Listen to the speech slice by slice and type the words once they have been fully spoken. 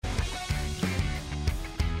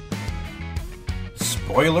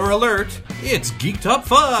Spoiler alert, it's Geek Top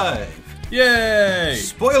 5! Yay!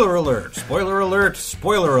 Spoiler alert, spoiler alert,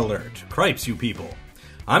 spoiler alert. Cripes, you people.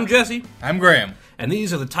 I'm Jesse. I'm Graham. And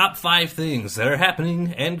these are the top 5 things that are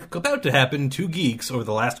happening and about to happen to geeks over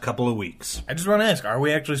the last couple of weeks. I just want to ask, are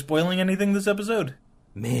we actually spoiling anything this episode?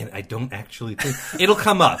 Man, I don't actually think... It'll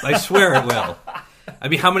come up. I swear it will. I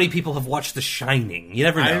mean, how many people have watched The Shining? You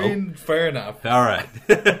never know. I mean, fair enough. All right.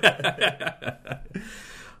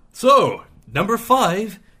 So, number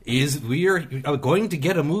 5 is we are going to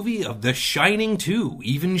get a movie of The Shining 2,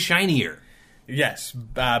 even shinier. Yes,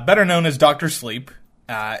 better known as Dr. Sleep.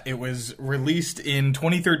 It was released in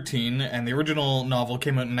 2013, and the original novel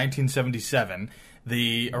came out in 1977.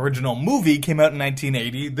 The original movie came out in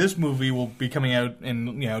 1980. This movie will be coming out in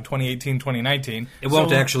 2018, 2019. It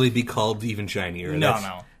won't actually be called Even Shinier.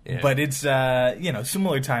 No. Yeah. But it's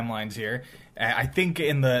similar timelines here. I think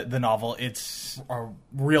in the novel it's a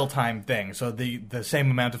real time thing. So the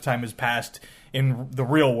same amount of time has passed in the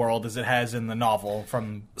real world as it has in the novel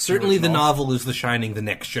from certainly the novel is The Shining the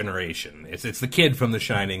next generation. It's the kid from The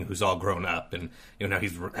Shining who's all grown up and now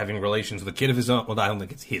he's having relations with a kid of his own. Well, I don't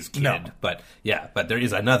think it's his kid, but there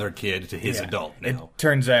is another kid to his adult now. It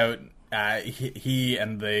turns out he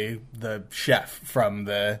and the chef from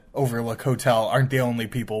the Overlook Hotel aren't the only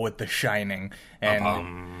people with The Shining,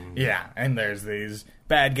 and and there's these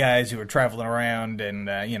bad guys who are traveling around and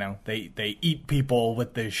they eat people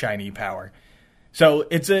with the shiny power. So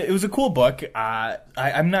it was a cool book.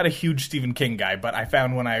 I'm not a huge Stephen King guy, but I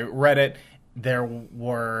found when I read it, there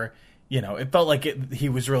were, it felt like he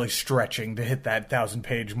was really stretching to hit that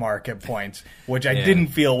 1,000-page mark at points, which I didn't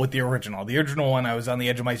feel with the original. The original one, I was on the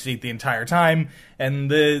edge of my seat the entire time,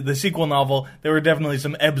 and the sequel novel, there were definitely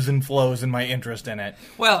some ebbs and flows in my interest in it.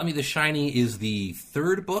 Well, I mean, The Shining is the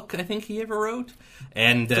third book I think he ever wrote.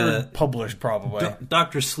 And third published, probably.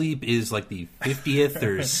 Dr. Sleep is like the 50th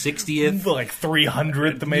or 60th. Like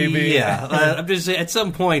 300th, maybe. Yeah. I'm just saying, at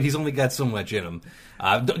some point, he's only got so much in him.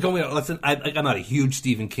 Listen, I'm not a huge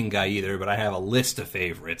Stephen King guy either, but I have a list of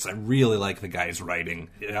favorites. I really like the guy's writing.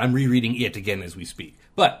 I'm rereading it again as we speak.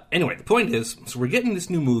 But anyway, the point is, so we're getting this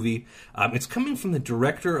new movie. It's coming from the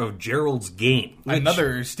director of Gerald's Game.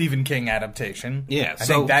 Another Stephen King adaptation. Yeah. I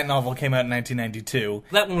think that novel came out in 1992.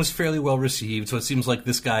 That one was fairly well received, so it seems like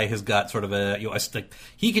this guy has got sort of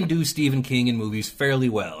he can do Stephen King in movies fairly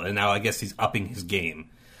well, and now I guess he's upping his game.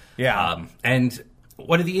 Yeah. And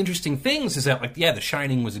one of the interesting things is that, The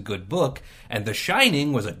Shining was a good book, and The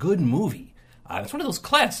Shining was a good movie. It's one of those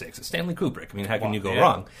classics. It's Stanley Kubrick. I mean, how can you go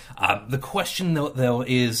wrong? The question, though,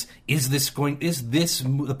 is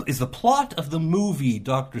the plot of the movie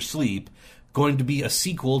Dr. Sleep going to be a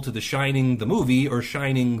sequel to The Shining the movie or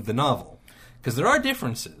Shining the novel? Because there are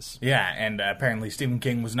differences. Yeah, and apparently Stephen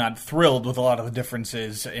King was not thrilled with a lot of the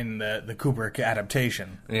differences in the Kubrick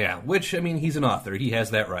adaptation. Yeah, which, I mean, he's an author. He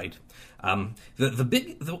has that right.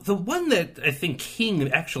 The one that I think King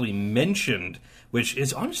actually mentioned, which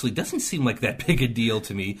is honestly doesn't seem like that big a deal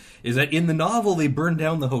to me, is that in the novel they burn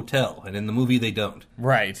down the hotel, and in the movie they don't.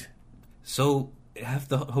 Right. So have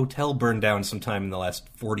the hotel burned down sometime in the last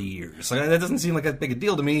 40 years. That doesn't seem like that big a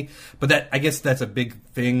deal to me, but I guess that's a big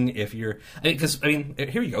thing if you're... Because,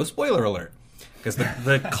 here you go, spoiler alert. Because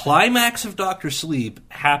the climax of Dr. Sleep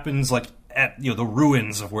happens, at the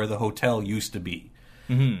ruins of where the hotel used to be.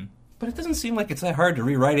 Mm-hmm. But it doesn't seem like it's that hard to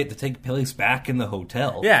rewrite it to take place back in the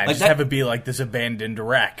hotel. Yeah, have it be like this abandoned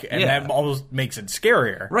wreck, and that almost makes it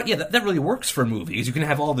scarier. Right, yeah, that really works for movies. You can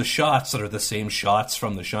have all the shots that are the same shots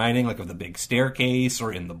from The Shining, like of the big staircase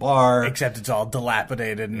or in the bar. Except it's all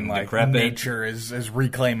dilapidated and decrepit. Nature is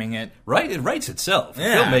reclaiming it. Right, it writes itself.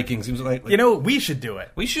 Yeah. Filmmaking seems like... we should do it.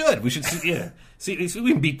 We should see, yeah. See,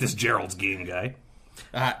 we can beat this Gerald's Game guy.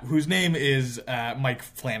 Whose name is Mike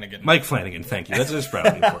Flanagan. Mike Flanagan, thank you. That's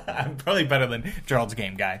probably important. Probably better than Gerald's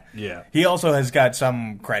Game guy. Yeah. He also has got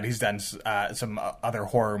some credit. He's done some other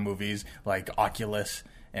horror movies like Oculus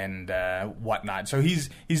and whatnot. So he's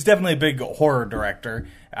definitely a big horror director.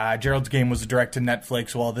 Gerald's Game was a direct to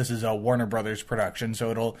Netflix, while this is a Warner Brothers production,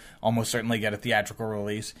 so it'll almost certainly get a theatrical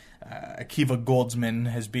release. Akiva Goldsman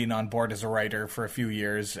has been on board as a writer for a few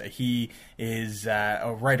years. He is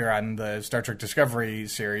a writer on the Star Trek Discovery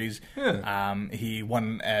series. Yeah. He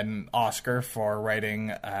won an Oscar for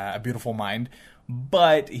writing A Beautiful Mind.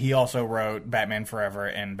 But he also wrote Batman Forever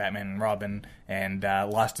and Batman and Robin and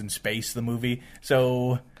Lost in Space, the movie.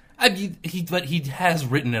 So he has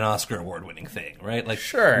written an Oscar award-winning thing, right?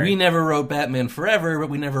 Sure. We never wrote Batman Forever, but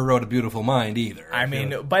we never wrote A Beautiful Mind either. I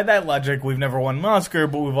mean, by that logic, we've never won an Oscar,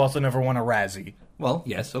 but we've also never won a Razzie. Well,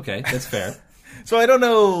 yes, okay, that's fair. So I don't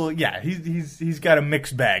know. Yeah, he's got a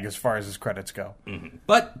mixed bag as far as his credits go. Mm-hmm.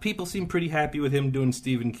 But people seem pretty happy with him doing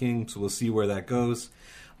Stephen King, so we'll see where that goes.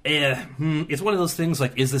 It's one of those things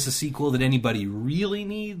like, is this a sequel that anybody really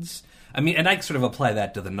needs? I mean, and I sort of apply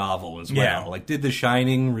that to the novel as well. Yeah. Like, did The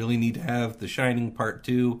Shining really need to have The Shining Part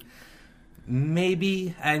 2?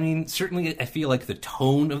 Maybe. I mean, certainly I feel like the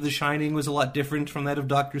tone of The Shining was a lot different from that of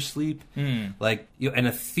Dr. Sleep. Like, an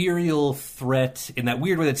ethereal threat in that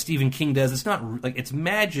weird way that Stephen King does. It's not, like, it's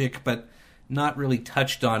magic, but not really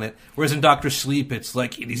touched on it. Whereas in Dr. Sleep, it's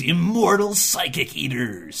like these immortal psychic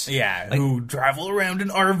eaters. Yeah, like, who travel around in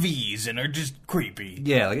RVs and are just creepy.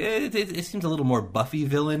 Yeah, like, it seems a little more Buffy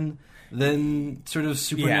villain than sort of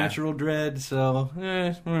supernatural dread. So,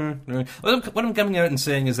 what I'm coming out and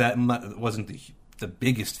saying is that I wasn't the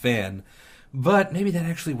biggest fan, but maybe that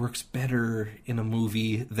actually works better in a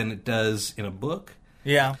movie than it does in a book.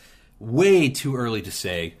 Yeah. Way too early to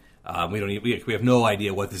say. We have no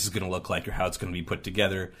idea what this is going to look like or how it's going to be put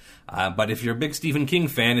together. But if you're a big Stephen King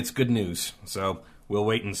fan, it's good news. So we'll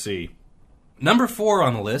wait and see. Number 4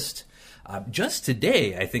 on the list. Just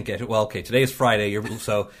today, I think. Today is Friday,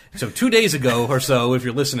 so 2 days ago or so, if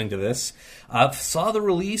you're listening to this, saw the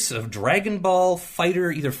release of Dragon Ball Fighter,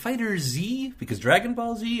 either Fighter Z, because Dragon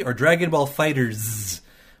Ball Z, or Dragon Ball Fighters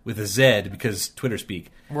with a Z, because Twitter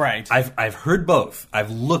speak. Right. I've heard both.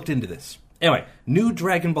 I've looked into this. Anyway, new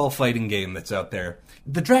Dragon Ball fighting game that's out there.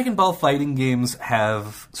 The Dragon Ball fighting games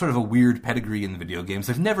have sort of a weird pedigree in the video games.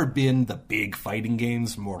 They've never been the big fighting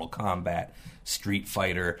games, Mortal Kombat, Street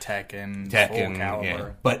Fighter, Tekken, Soul Calibur. Yeah.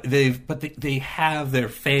 But they have their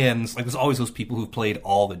fans. Like, there's always those people who've played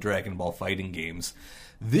all the Dragon Ball fighting games.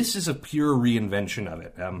 This is a pure reinvention of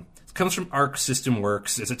it. It comes from Arc System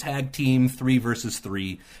Works. It's a tag team, 3 versus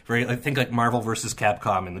 3. I think like Marvel versus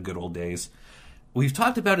Capcom in the good old days. We've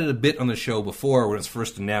talked about it a bit on the show before when it was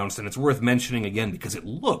first announced, and it's worth mentioning again because it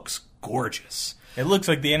looks gorgeous. It looks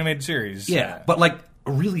like the animated series. Yeah, but like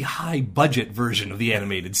a really high-budget version of the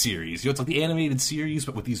animated series. It's like the animated series,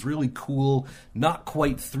 but with these really cool, not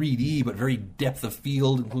quite 3D, but very depth of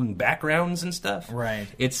field, including backgrounds and stuff. Right.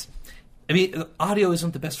 Audio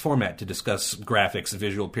isn't the best format to discuss graphics and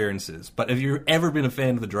visual appearances, but if you've ever been a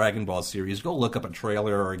fan of the Dragon Ball series, go look up a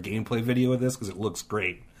trailer or a gameplay video of this because it looks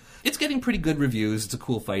great. It's getting pretty good reviews. It's a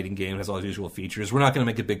cool fighting game. It has all the usual features. We're not going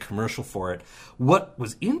to make a big commercial for it. What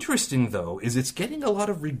was interesting, though, is it's getting a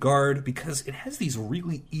lot of regard because it has these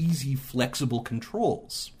really easy, flexible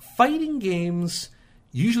controls. Fighting games,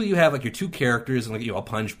 usually you have like your 2 characters and like a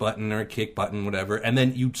punch button or a kick button, whatever, and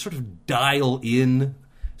then you sort of dial in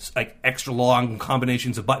like extra long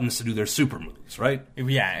combinations of buttons to do their super moves, right?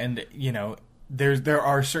 Yeah, and there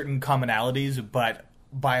are certain commonalities, but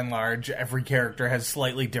by and large, every character has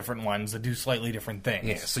slightly different ones that do slightly different things.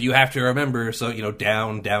 Yeah, so you have to remember,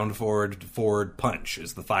 down, forward, punch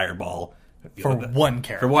is the fireball. One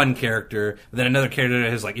character. For one character. Then another character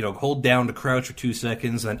has hold down to crouch for 2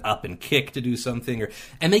 seconds, then up and kick to do something.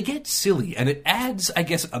 And they get silly, and it adds, I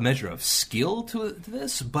guess, a measure of skill to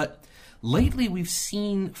this, but lately we've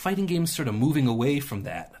seen fighting games sort of moving away from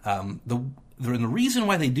that. The reason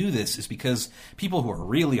why they do this is because people who are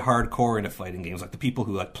really hardcore into fighting games, like the people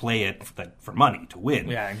who play it for money, to win.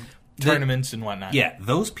 Yeah, tournaments and whatnot. Yeah,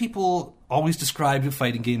 those people always describe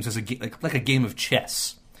fighting games as like a game of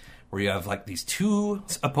chess, where you have these 2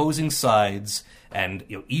 opposing sides, and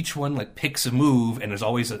each one picks a move, and there's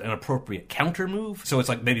always an appropriate counter move. So it's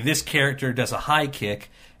like maybe this character does a high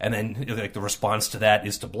kick, and then the response to that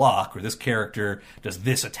is to block, or this character does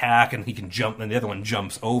this attack and he can jump and the other one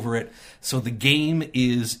jumps over it. So the game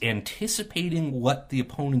is anticipating what the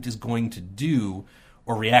opponent is going to do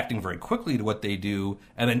or reacting very quickly to what they do,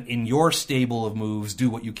 and then in your stable of moves do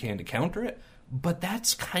what you can to counter it. But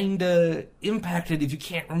that's kind of impacted if you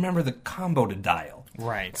can't remember the combo to dial.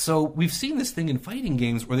 Right. So we've seen this thing in fighting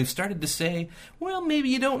games where they've started to say, well, maybe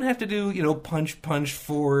you don't have to do, punch,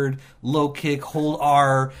 forward, low kick, hold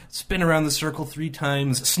R, spin around the circle 3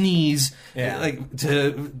 times, sneeze,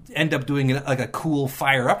 to end up doing a cool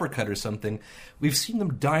fire uppercut or something. We've seen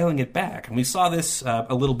them dialing it back. And we saw this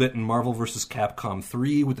a little bit in Marvel vs. Capcom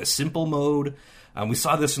 3 with the simple mode. We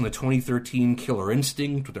saw this in the 2013 Killer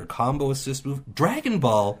Instinct with their combo assist move. Dragon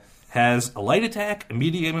Ball has a light attack, a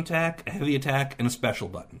medium attack, a heavy attack, and a special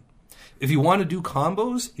button. If you want to do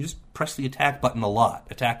combos, you just press the attack button a lot.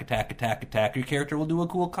 Attack, attack, attack, attack. Your character will do a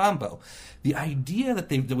cool combo. The idea that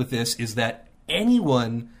they've done with this is that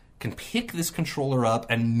anyone can pick this controller up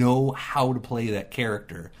and know how to play that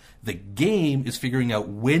character. The game is figuring out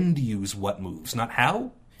when to use what moves, not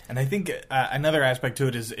how. And I think another aspect to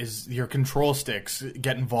it is your control sticks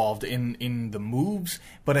get involved in the moves,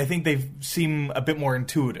 but I think they seem a bit more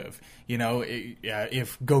intuitive. You know,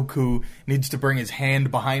 if Goku needs to bring his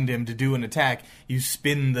hand behind him to do an attack, you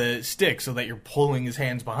spin the stick so that you're pulling his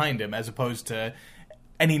hands behind him, as opposed to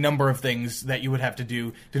any number of things that you would have to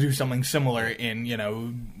do something similar in, you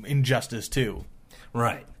know, Injustice 2.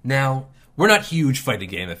 Right. Now, we're not huge fighting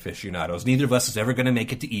game aficionados. Neither of us is ever going to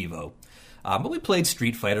make it to EVO. But we played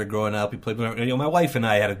Street Fighter growing up. We played, you know, my wife and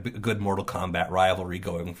I had a good Mortal Kombat rivalry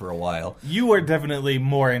going for a while. You are definitely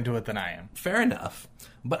more into it than I am. Fair enough.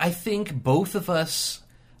 But I think both of us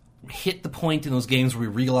hit the point in those games where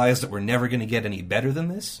we realized that we're never going to get any better than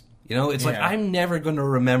this. You know, it's like, I'm never going to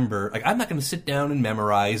remember, like, I'm not going to sit down and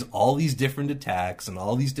memorize all these different attacks and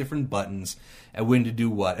all these different buttons and when to do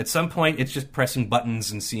what. At some point, it's just pressing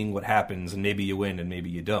buttons and seeing what happens, and maybe you win and maybe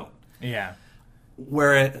you don't. Yeah.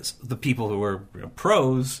 Whereas the people who are, you know,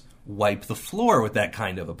 pros wipe the floor with that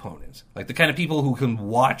kind of opponent. Like the kind of people who can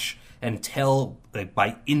watch and tell, like,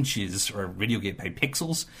 by inches, or video game by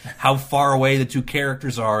pixels, how far away the two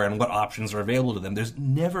characters are and what options are available to them. There's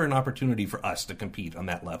never an opportunity for us to compete on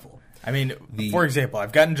that level. I mean, for example,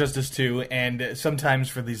 I've gotten Injustice 2, and sometimes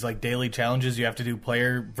for these like daily challenges, you have to do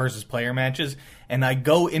player versus player matches, and I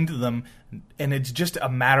go into them, and it's just a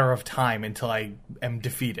matter of time until I am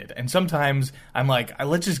defeated. And sometimes I'm like,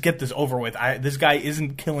 let's just get this over with. This guy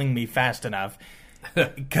isn't killing me fast enough,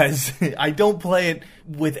 because I don't play it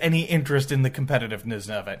with any interest in the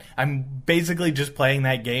competitiveness of it. I'm basically just playing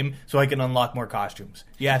that game so I can unlock more costumes.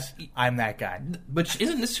 Yes, I'm that guy. Which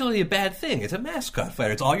isn't necessarily a bad thing. It's a mascot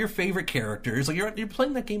fighter. It's all your favorite characters. Like you're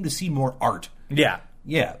playing that game to see more art. Yeah.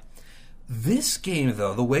 Yeah. This game,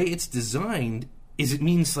 though, the way it's designed is it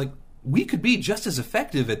means, like, we could be just as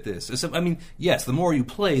effective at this. I mean, yes, the more you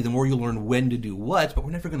play, the more you learn when to do what, but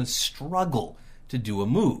we're never going to struggle to do a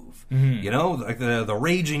move. Mm-hmm. You know, like the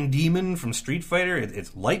Raging Demon from Street Fighter,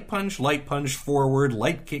 it's light punch, forward,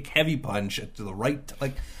 light kick, heavy punch to the right.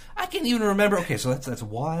 Like, I can't even remember. Okay, so that's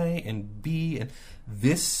Y and B, and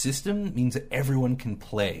this system means that everyone can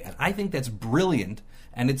play, and I think that's brilliant.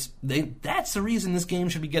 And that's the reason this game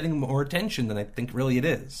should be getting more attention than I think really it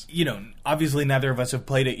is. You know, obviously neither of us have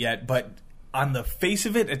played it yet, but on the face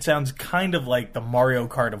of it, it sounds kind of like the Mario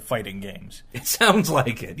Kart of fighting games. It sounds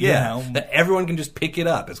like it, yeah. You know, that everyone can just pick it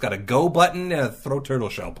up. It's got a go button and a throw turtle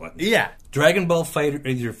shell button. Yeah. Dragon Ball Fighter,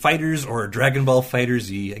 either Fighters or Dragon Ball Fighter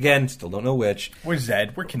Z. Again, still don't know which. We're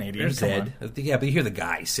Zed. We're Canadian. We're Zed. Yeah, but you hear the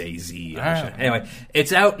guy say Z. Anyway,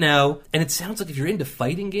 it's out now, and it sounds like if you're into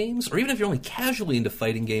fighting games, or even if you're only casually into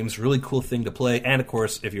fighting games, really cool thing to play. And, of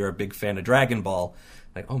course, if you're a big fan of Dragon Ball,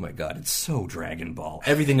 like, oh my god, it's so Dragon Ball.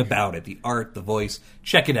 Everything about it, the art, the voice.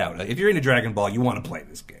 Check it out. If you're into Dragon Ball, you want to play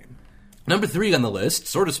this game. Number 3 on the list,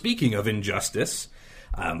 sort of speaking of Injustice,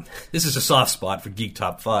 this is a soft spot for Geek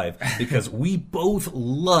Top 5, because we both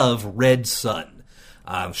love Red Sun.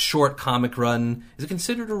 Short comic run. Is it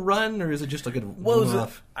considered a run, or is it just like a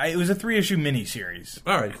one-off? It was a 3-issue miniseries.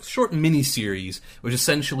 All right, short miniseries, which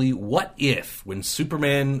essentially, what if, when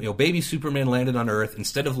Superman, baby Superman landed on Earth,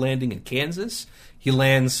 instead of landing in Kansas, he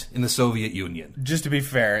lands in the Soviet Union. Just to be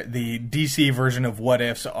fair, the DC version of What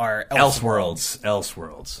Ifs are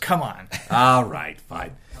Elseworlds. Come on. All right,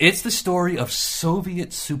 fine. It's the story of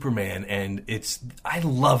Soviet Superman, and I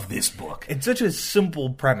love this book. It's such a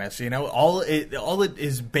simple premise, you know. All it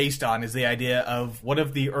is based on is the idea of what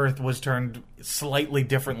if the Earth was turned slightly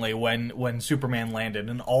differently when Superman landed,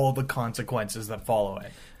 and all the consequences that follow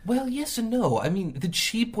it. Well, yes and no. I mean, the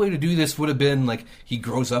cheap way to do this would have been, like, he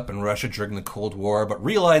grows up in Russia during the Cold War, but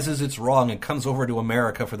realizes it's wrong and comes over to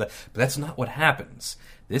America for But that's not what happens.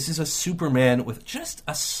 This is a Superman with just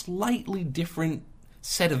a slightly different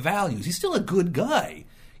set of values. He's still a good guy.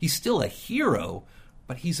 He's still a hero,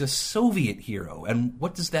 but he's a Soviet hero. And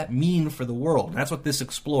what does that mean for the world? And that's what this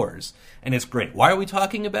explores. And it's great. Why are we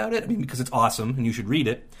talking about it? I mean, because it's awesome, and you should read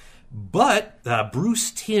it. But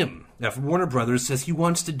Bruce Timm from Warner Brothers says he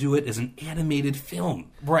wants to do it as an animated film.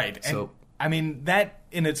 Right. So, and, I mean, that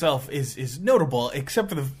in itself is notable, except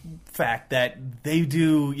for the fact that they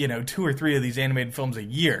do, 2 or 3 of these animated films a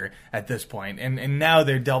year at this point. And now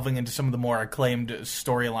they're delving into some of the more acclaimed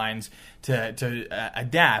storylines to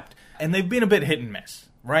adapt. And they've been a bit hit and miss,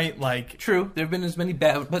 right? Like, true. There have been as many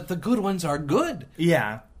bad, but the good ones are good.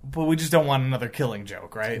 Yeah. But we just don't want another Killing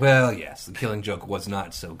Joke, right? Well, yes, the Killing Joke was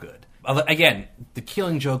not so good. Again, the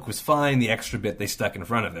Killing Joke was fine, the extra bit they stuck in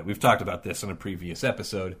front of it. We've talked about this in a previous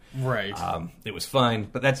episode. Right. It was fine,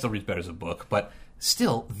 but that still reads better as a book. But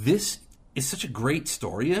still, this is such a great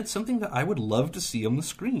story, and it's something that I would love to see on the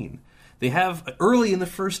screen. They have, early in the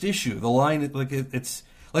first issue, the line, it's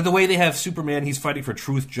Like the way they have Superman, he's fighting for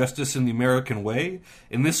truth, justice, and the American way.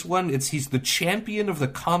 In this one, he's the champion of the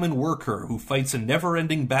common worker who fights a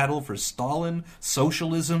never-ending battle for Stalin,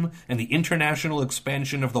 socialism, and the international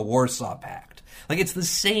expansion of the Warsaw Pact. Like, it's the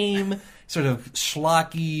same sort of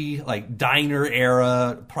schlocky, like,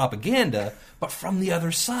 diner-era propaganda, but from the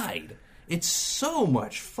other side. It's so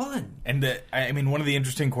much fun. And, I mean, one of the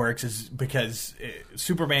interesting quirks is because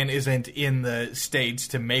Superman isn't in the States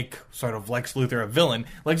to make sort of Lex Luthor a villain.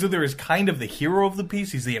 Lex Luthor is kind of the hero of the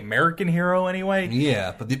piece. He's the American hero anyway.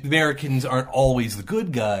 Yeah, but the Americans aren't always the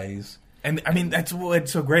good guys. And, I mean, that's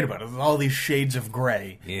what's so great about it. All these shades of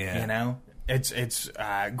gray, yeah. You know? It's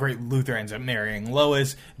great. Luthor ends up marrying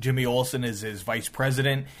Lois. Jimmy Olsen is his vice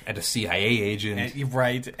president. And a CIA agent.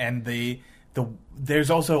 Right, and there's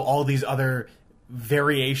also all these other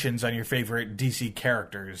variations on your favorite DC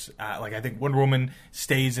characters. Like I think Wonder Woman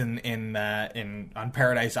stays on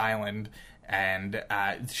Paradise Island, and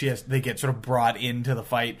they get sort of brought into the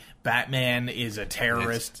fight. Batman is a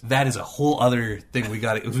terrorist. That is a whole other thing we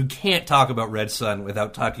can't talk about Red Sun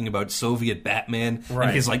without talking about Soviet Batman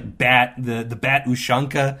and his like the bat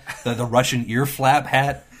Ushanka, the Russian ear flap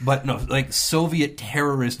hat. But no, like Soviet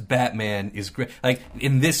terrorist Batman is great. Like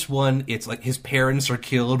in this one, it's like his parents are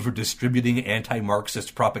killed for distributing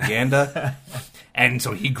anti-Marxist propaganda, and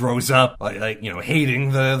so he grows up like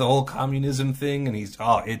hating the whole communism thing, and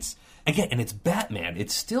it's Batman.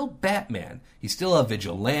 It's still Batman. He's still a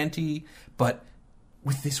vigilante, but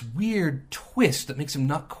with this weird twist that makes him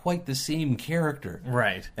not quite the same character.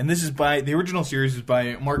 Right. And this is the original series is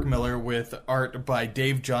by Mark Miller with art by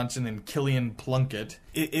Dave Johnson and Killian Plunkett.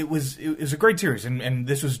 It was a great series, and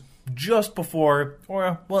this was just before,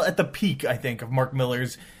 at the peak, I think, of Mark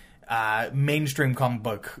Miller's mainstream comic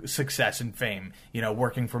book success and fame,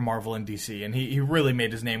 working for Marvel and DC. And he really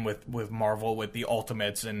made his name with Marvel, with the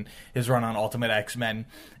Ultimates and his run on Ultimate X-Men.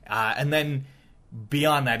 And then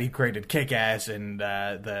beyond that, he created Kick-Ass and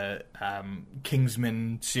the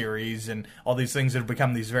Kingsman series and all these things that have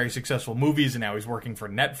become these very successful movies, and now he's working for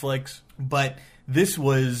Netflix. But this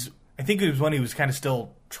was, I think it was when he was kind of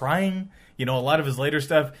still trying. A lot of his later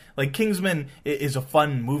stuff, like Kingsman is a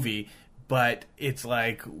fun movie, but it's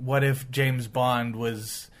like, what if James Bond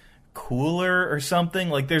was cooler or something?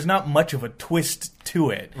 Like, there's not much of a twist to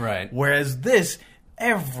it. Right. Whereas this,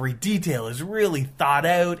 every detail is really thought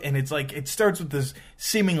out, and it's like, it starts with this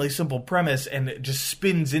seemingly simple premise, and it just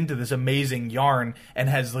spins into this amazing yarn, and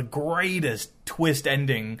has the greatest twist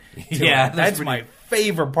ending to it. That's my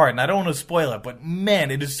favorite part, and I don't want to spoil it, but man,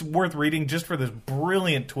 it is worth reading just for this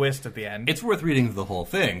brilliant twist at the end. It's worth reading the whole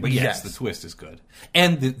thing, but yes, the twist is good.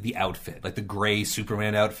 And the outfit, like the gray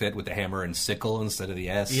Superman outfit with the hammer and sickle instead of the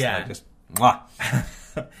S. Yeah. Just, mwah.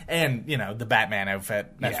 And, the Batman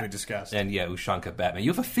outfit, as we discussed. And, Ushanka Batman.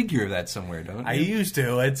 You have a figure of that somewhere, don't you? I used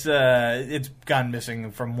to. It's gone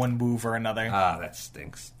missing from one move or another. Ah, that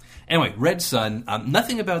stinks. Anyway, Red Sun,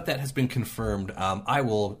 nothing about that has been confirmed. I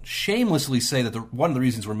will shamelessly say that one of the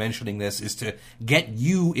reasons we're mentioning this is to get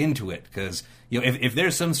you into it, because if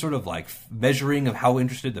there's some sort of like measuring of how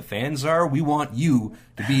interested the fans are, we want you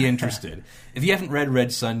to be interested. If you haven't read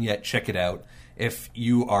Red Sun yet, check it out. If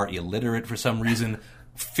you are illiterate for some reason,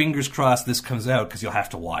 fingers crossed this comes out, because you'll have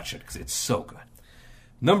to watch it, because it's so good.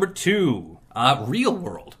 Number 2, Real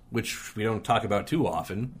World, which we don't talk about too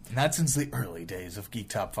often. Not since the early days of Geek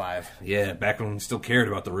Top 5. Yeah, back when we still cared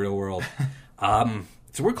about the real world.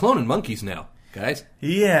 So we're cloning monkeys now, guys.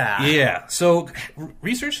 Yeah. Yeah. So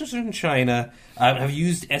researchers in China have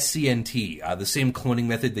used SCNT, the same cloning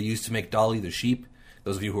method they used to make Dolly the sheep.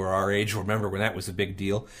 Those of you who are our age remember when that was a big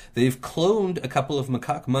deal. They've cloned a couple of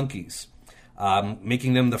macaque monkeys,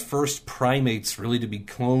 making them the first primates really to be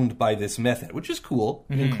cloned by this method, which is cool.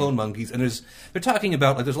 You can clone monkeys. And they're talking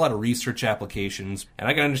about, like, there's a lot of research applications. And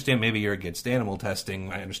I can understand maybe you're against animal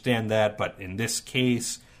testing. I understand that. But in this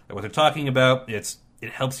case, what they're talking about, it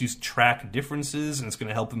helps you track differences, and it's going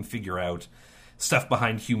to help them figure out stuff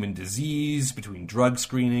behind human disease, between drug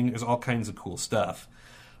screening. There's all kinds of cool stuff.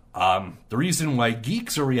 The reason why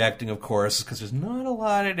geeks are reacting, of course, is because there's not a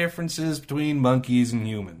lot of differences between monkeys and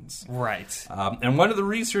humans. Right. And one of the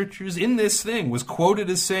researchers in this thing was quoted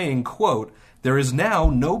as saying, quote, "There is now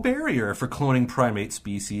no barrier for cloning primate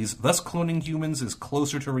species, thus cloning humans is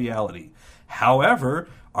closer to reality. However,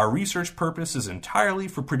 our research purpose is entirely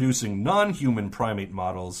for producing non-human primate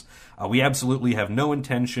models. We absolutely have no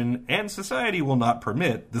intention, and society will not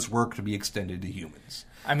permit, this work to be extended to humans."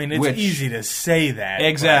 I mean, it's easy to say that.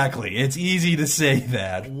 Exactly. It's easy to say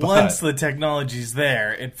that. Once the technology's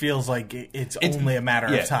there, it feels like it's only a matter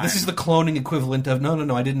of time. This is the cloning equivalent of,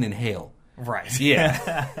 no, I didn't inhale. Right.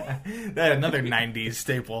 Yeah. Another 90s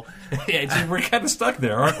staple. Yeah, we're kind of stuck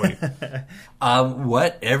there, aren't we?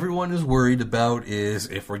 What everyone is worried about is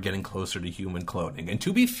if we're getting closer to human cloning. And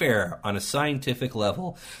to be fair, on a scientific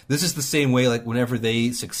level, this is the same way, like, whenever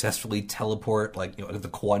they successfully teleport, like, the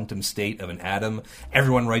quantum state of an atom,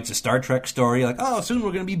 everyone writes a Star Trek story, like, oh, soon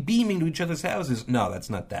we're going to be beaming to each other's houses. No, that's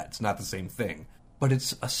not that. It's not the same thing. But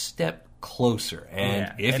it's a step closer.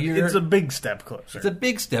 And it's a big step closer. It's a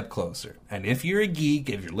big step closer. And if you're a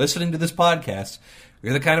geek, if you're listening to this podcast,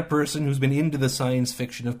 you're the kind of person who's been into the science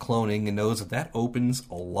fiction of cloning and knows that opens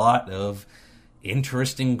a lot of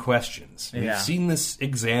interesting questions. Yeah. We've seen this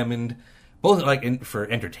examined both for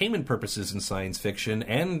entertainment purposes in science fiction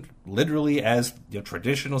and literally as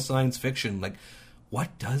traditional science fiction. Like,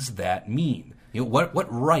 what does that mean?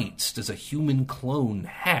 What rights does a human clone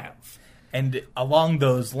have? And along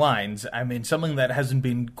those lines, I mean, something that hasn't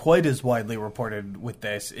been quite as widely reported with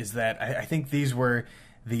this is that I think these were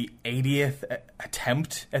the 80th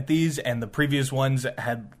attempt at these, and the previous ones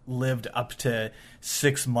had lived up to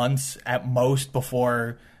 6 months at most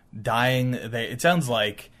before dying. It sounds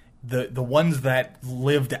like the ones that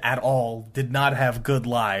lived at all did not have good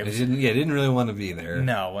lives. Didn't really want to be there.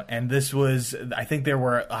 No, and this was, I think there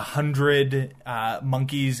were 100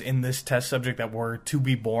 monkeys in this test subject that were to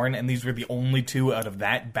be born, and these were the only 2 out of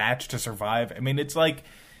that batch to survive. I mean, it's like,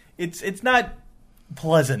 it's not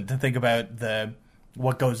pleasant to think about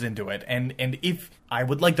what goes into it, and if I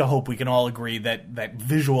would like to hope we can all agree that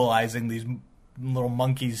visualizing these little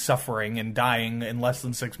monkeys suffering and dying in less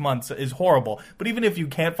than 6 months is horrible. But even if you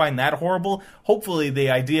can't find that horrible, hopefully the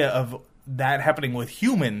idea of that happening with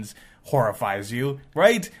humans horrifies you,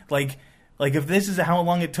 right? Like if this is how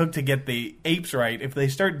long it took to get the apes right, if they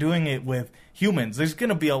start doing it with humans, there's going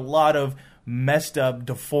to be a lot of messed up,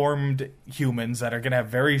 deformed humans that are going to have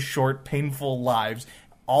very short, painful lives,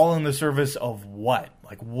 all in the service of what?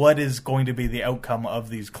 Like, what is going to be the outcome of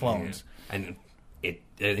these clones? Yeah.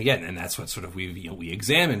 And that's what sort of we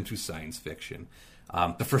examine through science fiction.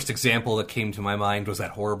 The first example that came to my mind was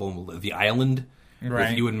that horrible The Island,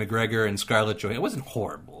 with Ewan McGregor and Scarlett Johansson. It wasn't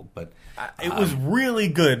horrible, but it was really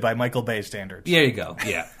good by Michael Bay standards. There you go.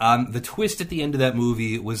 Yeah. The twist at the end of that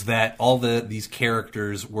movie was that all these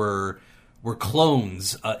characters were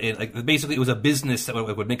clones. Basically, it was a business that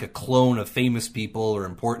would make a clone of famous people or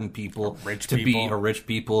important people, rich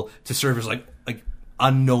people to serve as like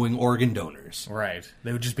unknowing organ donors. Right.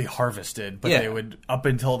 They would just be harvested, but they would, up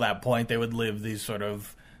until that point, they would live these sort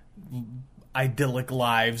of idyllic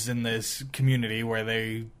lives in this community where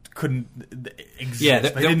they couldn't exist. Yeah,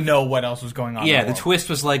 they didn't know what else was going on. Yeah, the twist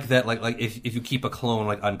was like that, like if you keep a clone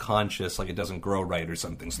unconscious, it doesn't grow right or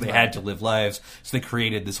something. So they had to live lives. So they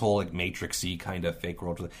created this whole Matrix-y kind of fake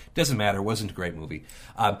world. It doesn't matter. It wasn't a great movie.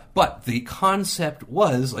 But the concept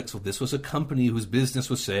was so this was a company whose business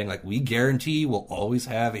was saying we guarantee we'll always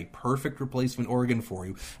have a perfect replacement organ for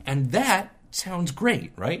you, and that sounds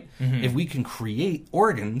great, right? Mm-hmm. If we can create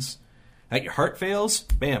organs, your heart fails,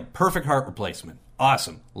 bam, perfect heart replacement.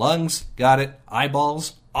 Awesome. Lungs, got it.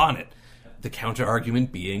 Eyeballs, on it. The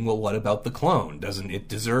counter-argument being, well, what about the clone? Doesn't it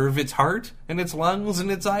deserve its heart and its lungs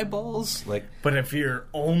and its eyeballs? But if you're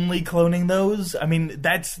only cloning those, I mean,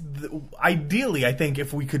 ideally, I think,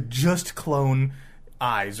 if we could just clone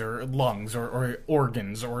eyes or lungs or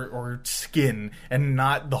organs or skin and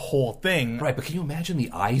not the whole thing. Right, but can you imagine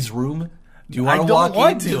the eyes room? Do you want to walk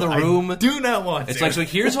into the room? I do not want to. It's so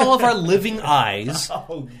here's all of our living eyes.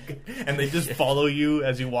 And they just follow you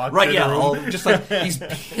as you walk through the room. All, just these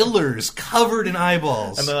pillars covered in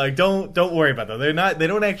eyeballs. And they're like, don't worry about them. They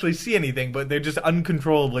don't actually see anything, but they're just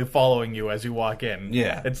uncontrollably following you as you walk in.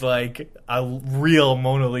 Yeah. It's like a real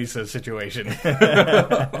Mona Lisa situation.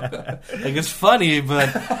 It's funny,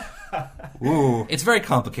 but ooh, it's very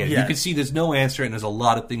complicated. Yeah. You can see there's no answer, and there's a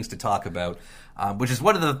lot of things to talk about. Which is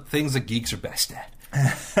one of the things that geeks are best at.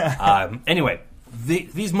 Anyway,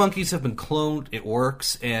 these monkeys have been cloned. It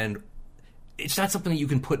works, and it's not something that you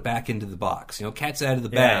can put back into the box. Cat's out of the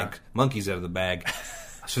bag, monkeys out of the bag.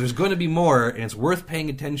 So there's going to be more, and it's worth paying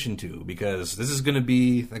attention to, because this is going to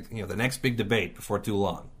be the next big debate before too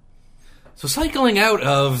long. So cycling out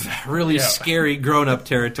of really scary grown-up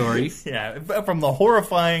territory. From the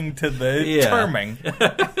horrifying to the charming.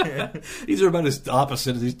 These are about as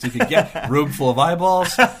opposite as these two could get. Room full of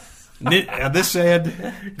eyeballs. This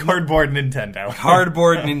end, Cardboard Nintendo.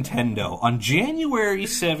 Cardboard Nintendo. On January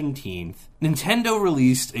 17th, Nintendo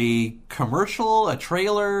released a commercial, a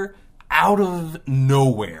trailer, out of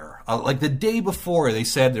nowhere. The day before, they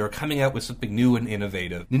said they were coming out with something new and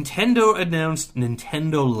innovative. Nintendo announced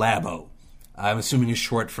Nintendo Labo. I'm assuming it's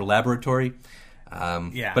short for laboratory.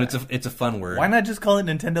 But it's a fun word. Why not just call it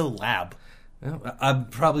Nintendo Lab? Well, I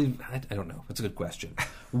don't know. That's a good question.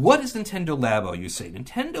 What is Nintendo Labo, you say?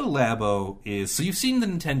 Nintendo Labo is, so you've seen the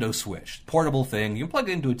Nintendo Switch, portable thing. You can plug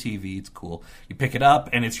it into a TV, it's cool. You pick it up,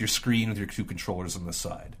 and it's your screen with your 2 controllers on the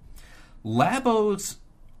side. Nintendo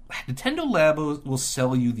Labo will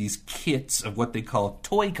sell you these kits of what they call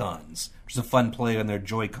Toy-Cons, which is a fun play on their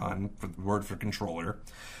Joy-Con, for the word for controller,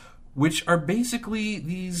 which are basically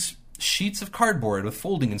these sheets of cardboard with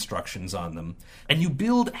folding instructions on them, and you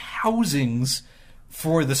build housings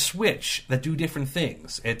for the Switch that do different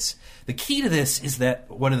things. It's the key to this is that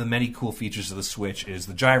one of the many cool features of the Switch is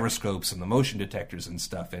the gyroscopes and the motion detectors and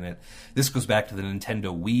stuff in it. This goes back to the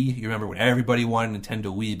Nintendo Wii. You remember when everybody wanted Nintendo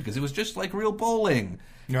Wii because it was just like real bowling.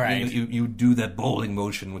 Right. You do that bowling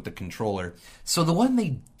motion with the controller. So the one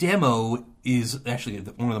they demo is actually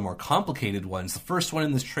one of the more complicated ones. The first one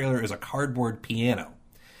in this trailer is a cardboard piano.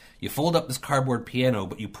 You fold up this cardboard piano,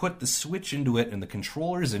 but you put the Switch into it and the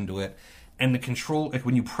controllers into it, and the control, like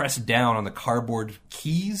when you press down on the cardboard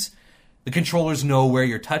keys, the controllers know where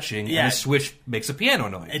you're touching, and the Switch makes a piano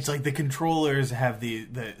noise. It's like the controllers have the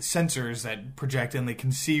sensors that project, and they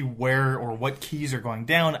can see where or what keys are going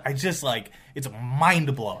down. It's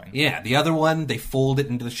mind-blowing. Yeah, the other one, they fold it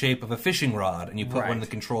into the shape of a fishing rod, and you put one of the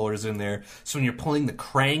controllers in there. So when you're pulling the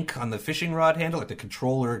crank on the fishing rod handle, like the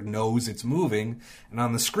controller knows it's moving, and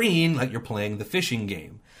on the screen, like you're playing the fishing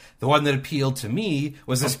game. The one that appealed to me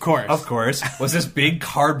was this, of course, was this big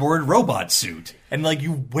cardboard robot suit. And,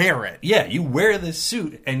 you wear it. Yeah, you wear this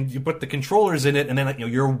suit, and you put the controllers in it, and then,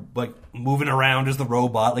 you're, moving around as the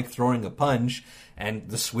robot, throwing a punch, and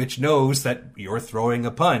the Switch knows that you're throwing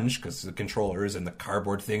a punch, because the controller is in the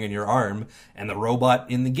cardboard thing in your arm, and the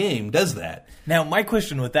robot in the game does that. Now, my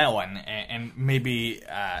question with that one, and maybe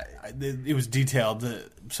it was detailed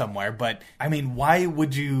somewhere, but, why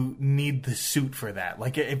would you need the suit for that?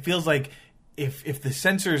 It feels like if the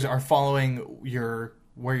sensors are following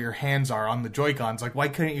where your hands are on the Joy-Cons, why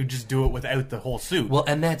couldn't you just do it without the whole suit? Well,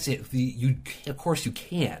 and that's it. Of course you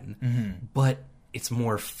can, but it's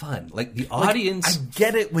more fun. The audience... I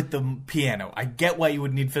get it with the piano. I get why you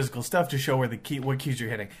would need physical stuff to show what keys you're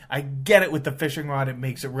hitting. I get it with the fishing rod. It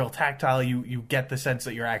makes it real tactile. You get the sense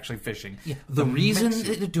that you're actually fishing. Yeah. The reason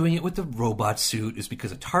that they're doing it with the robot suit is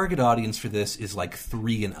because a target audience for this is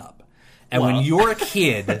 3 and up. And when you're a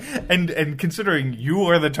kid... and considering you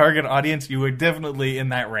are the target audience, you are definitely in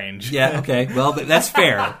that range. Yeah, okay. Well, that's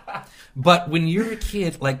fair. But when you're a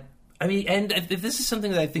kid, and if this is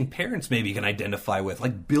something that I think parents maybe can identify with,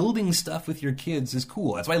 building stuff with your kids is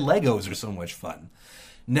cool. That's why Legos are so much fun.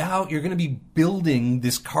 Now you're going to be building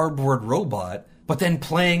this cardboard robot, but then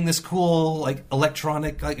playing this cool,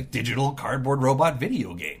 electronic, digital cardboard robot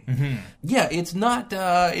video game. Mm-hmm. Yeah, it's not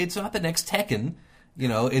the next Tekken.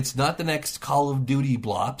 It's not the next Call of Duty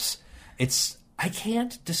Blops. The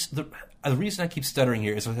reason I keep stuttering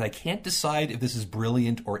here is that I can't decide if this is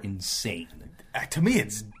brilliant or insane. To me,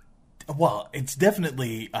 it's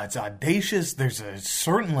definitely it's audacious. There's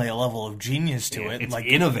certainly a level of genius to it. It's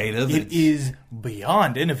innovative. It is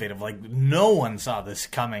beyond innovative. No one saw this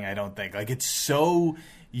coming, I don't think. It's so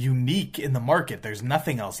unique in the market. There's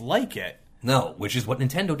nothing else like it. No, which is what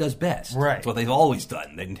Nintendo does best. Right. It's what they've always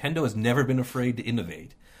done. Nintendo has never been afraid to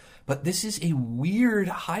innovate. But this is a weird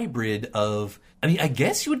hybrid of... I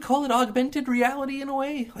guess you would call it augmented reality in a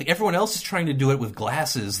way. Everyone else is trying to do it with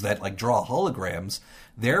glasses that, draw holograms.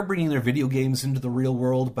 They're bringing their video games into the real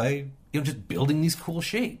world by, just building these cool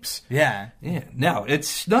shapes. Yeah. Yeah. Now,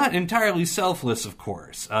 it's not entirely selfless, of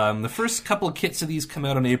course. The first couple of kits of these come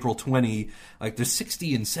out on April 20. They're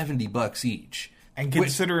 $60 and $70 each. And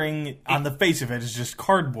considering on the face of it, it's just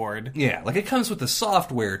cardboard. Yeah, it comes with the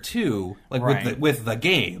software too, right. with the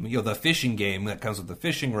game. The fishing game that comes with the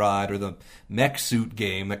fishing rod, or the mech suit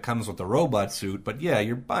game that comes with the robot suit. But yeah,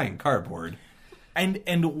 you're buying cardboard.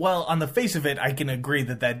 And while on the face of it, I can agree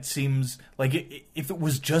that seems if it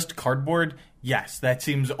was just cardboard, yes, that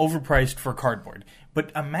seems overpriced for cardboard.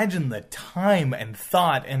 But imagine the time and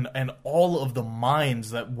thought and all of the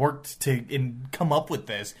minds that worked to come up with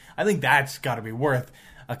this. I think that's got to be worth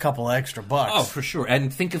a couple extra bucks. Oh, for sure.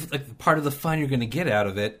 And think of part of the fun you're going to get out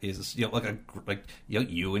of it is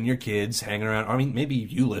you and your kids hanging around. Maybe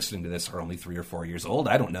you listening to this are only 3 or 4 years old.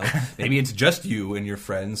 I don't know. Maybe it's just you and your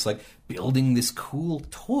friends building this cool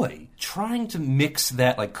toy, trying to mix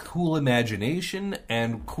that cool imagination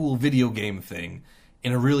and cool video game thing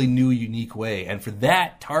in a really new, unique way. And for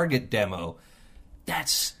that Target demo, I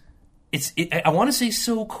want to say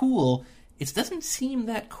so cool. It doesn't seem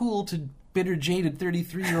that cool to bitter, jaded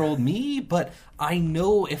 33-year-old me, but I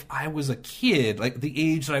know if I was a kid, the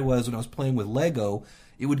age that I was when I was playing with Lego,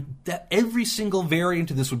 every single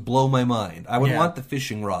variant of this would blow my mind. I would Yeah. want the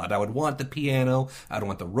fishing rod. I would want the piano. I would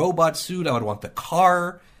want the robot suit. I would want the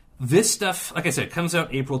car. This stuff, like I said, comes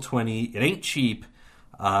out April 20. It ain't cheap.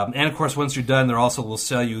 And of course, once you're done, they also will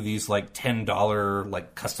sell you these like $10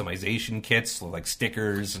 like customization kits, like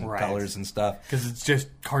stickers and Right. colors and stuff. Because it's just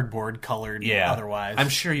cardboard colored otherwise. I'm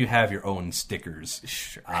sure you have your own stickers.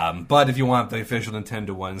 Sure. But if you want the official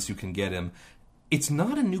Nintendo ones, you can get them. It's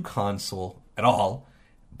not a new console at all,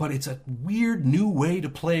 but it's a weird new way to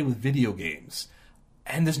play with video games.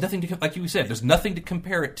 And there's nothing to, like you said, there's nothing to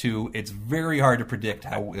compare it to. It's very hard to predict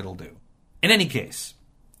how it'll do. In any case,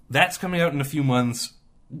 that's coming out in a few months.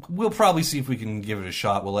 We'll probably see if we can give it a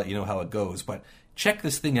shot. We'll let you know how it goes. But check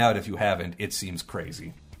this thing out if you haven't. It seems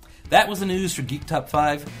crazy. That was the news for Geek Top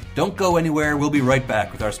 5. Don't go anywhere. We'll be right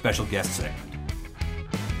back with our special guest segment.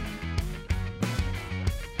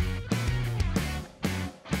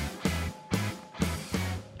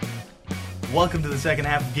 Welcome to the second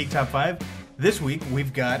half of Geek Top 5. This week,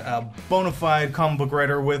 we've got a bona fide comic book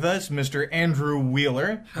writer with us, Mr. Andrew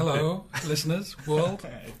Wheeler. Hello, listeners, world.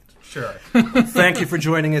 Sure. Thank you for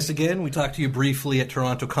joining us again. We talked to you briefly at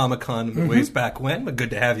Toronto Comic Con ways back when, but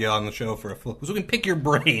good to have you on the show for a full... So we can pick your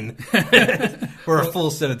brain for a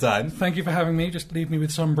full set of time. Thank you for having me. Just leave me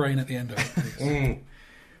with some brain at the end of it, please.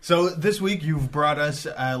 So this week, you've brought us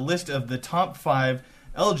a list of the top 5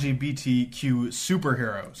 LGBTQ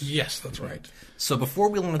superheroes. Yes, that's right. So before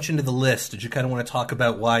we launch into the list, did you kind of want to talk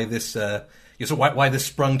about why this... why this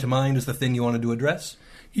sprung to mind as the thing you wanted to address?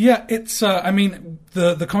 Yeah, it's,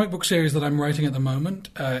 the comic book series that I'm writing at the moment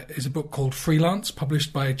is a book called Freelance,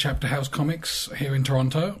 published by Chapter House Comics here in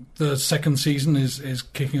Toronto. The second season is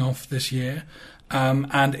kicking off this year,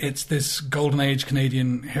 and it's this Golden Age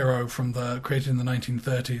Canadian hero created in the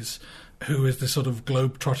 1930s, who is this sort of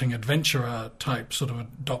globe-trotting adventurer type, sort of a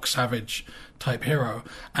Doc Savage type hero.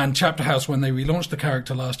 And Chapter House, when they relaunched the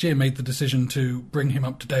character last year, made the decision to bring him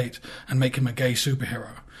up to date and make him a gay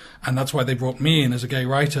superhero. And that's why they brought me in as a gay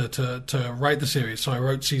writer to write the series. So I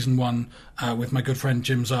wrote season 1 with my good friend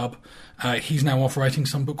Jim Zub. He's now off writing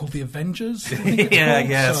some book called The Avengers. I think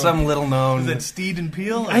it's called. Some little known... Is it Steed and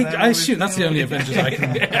Peel? I assume that's the only Avengers I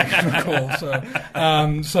can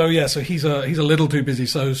recall. So he's a little too busy.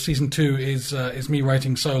 So season 2 is me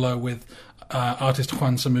writing solo with artist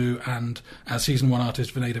Juan Samu and season 1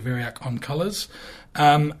 artist Vinay Viriak on colours.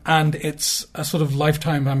 And it's a sort of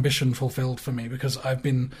lifetime ambition fulfilled for me, because I've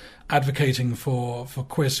been advocating for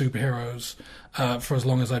queer superheroes for as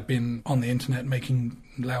long as I've been on the internet making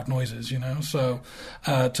loud noises, So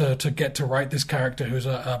to get to write this character who's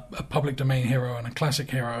a public domain hero and a classic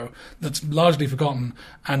hero that's largely forgotten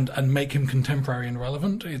and make him contemporary and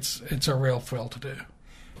relevant, it's a real thrill to do.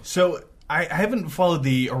 So I haven't followed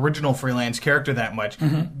the original Freelance character that much.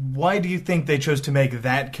 Mm-hmm. Why do you think they chose to make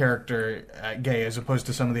that character gay as opposed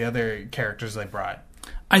to some of the other characters they brought?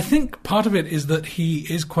 I think part of it is that he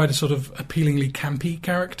is quite a sort of appealingly campy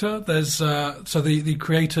character. There's the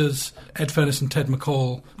creators, Ed Furness and Ted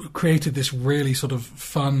McCall, created this really sort of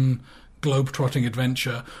fun globe-trotting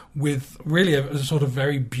adventure with really a sort of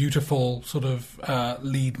very beautiful sort of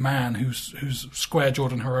lead man who's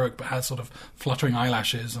square-jawed and heroic but has sort of fluttering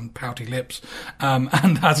eyelashes and pouty lips,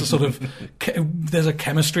 and has a sort of there's a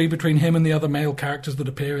chemistry between him and the other male characters that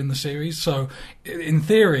appear in the series. So in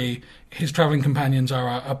theory, his traveling companions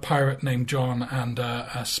are a pirate named John and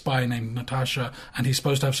a spy named Natasha, and he's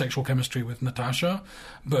supposed to have sexual chemistry with Natasha,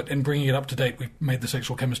 but in bringing it up to date, we've made the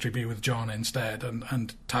sexual chemistry be with John instead,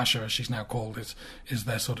 and Tasha, as she's now called, is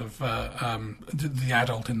their sort of the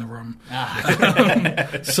adult in the room.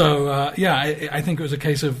 I think it was a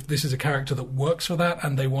case of this is a character that works for that,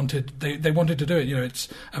 and they wanted to do it. It's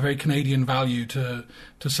a very Canadian value to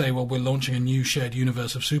say, well, we're launching a new shared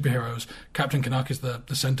universe of superheroes. Captain Canuck is the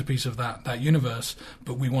centerpiece of that universe,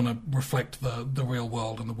 but we want to reflect the real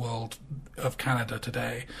world and the world of Canada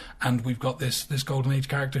today, and we've got this Golden Age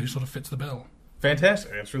character who sort of fits the bill.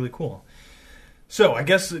 Fantastic. That's really cool. So I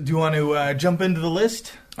guess, do you want to jump into the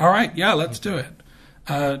list? All right, yeah, let's do it.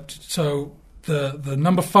 So the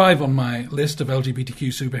number 5 on my list of LGBTQ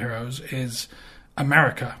superheroes is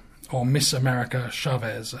America, or Miss America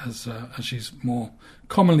Chavez, as she's more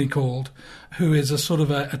commonly called, who is a sort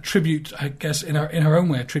of a tribute, I guess, in her own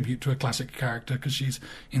way, a tribute to a classic character, because she's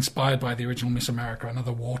inspired by the original Miss America,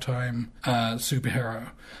 another wartime superhero.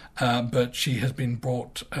 But she has been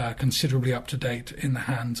brought considerably up to date in the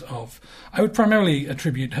hands of... I would primarily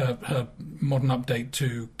attribute her modern update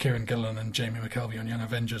to Kieran Gillen and Jamie McKelvey on Young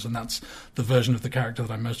Avengers, and that's the version of the character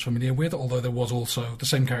that I'm most familiar with, although there was also... The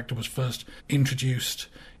same character was first introduced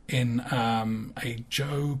in a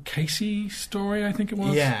Joe Casey story, I think it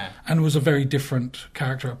was. Yeah. And was a very different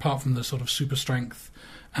character, apart from the sort of super strength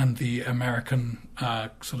and the American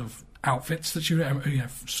sort of outfits that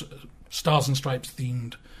Stars and Stripes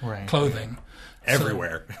themed clothing.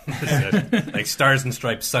 Everywhere. Like Stars and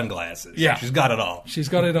Stripes sunglasses. Yeah. She's got it all. She's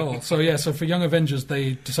got it all. So for Young Avengers,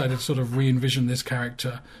 they decided to sort of re-envision this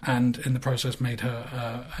character and in the process made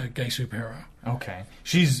her a gay superhero. Okay.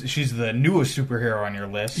 She's the newest superhero on your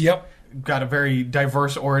list. Yep. Got a very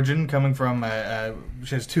diverse origin coming from,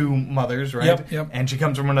 she has two mothers, right? Yep. And she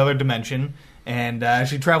comes from another dimension, and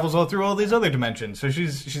she travels all through all these other dimensions. So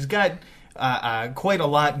she's got quite a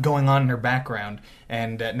lot going on in her background,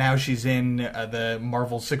 and now she's in the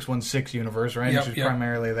Marvel 616 universe, right? Yep, She's yep.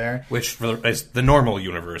 primarily there. Which is the normal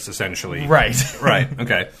universe, essentially. Right. Right,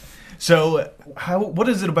 okay. So what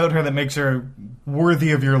is it about her that makes her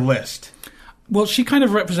worthy of your list? Well, she kind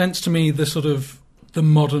of represents to me the sort of the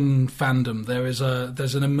modern fandom. There's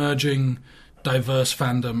an emerging diverse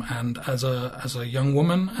fandom, and as a young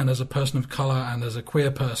woman and as a person of color and as a queer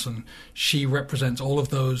person, she represents all of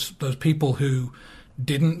those people who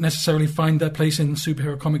didn't necessarily find their place in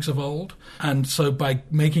superhero comics of old. And so by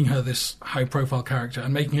making her this high profile character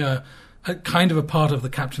and making her kind of a part of the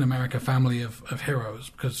Captain America family of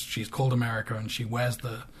heroes, because she's called America and she wears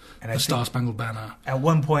the Star-Spangled Banner. At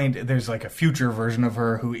one point, there's like a future version of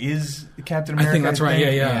her who is Captain America. I think that's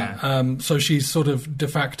right. Yeah. So she's sort of de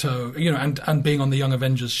facto, and being on the Young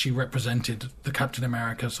Avengers, she represented the Captain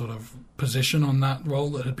America sort of position on that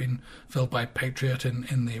role that had been filled by Patriot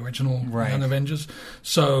in the original Young Avengers.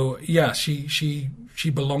 So yeah, she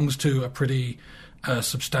belongs to a pretty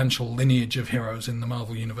substantial lineage of heroes in the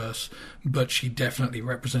Marvel Universe, but she definitely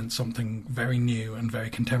represents something very new and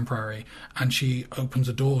very contemporary, and she opens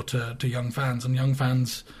a door to young fans, and young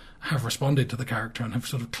fans have responded to the character and have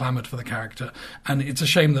sort of clamoured for the character. And it's a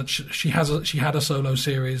shame that she had a solo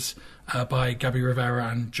series by Gabby Rivera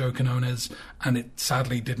and Joe Quinones, and it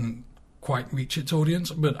sadly didn't quite reach its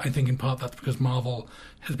audience, but I think in part that's because Marvel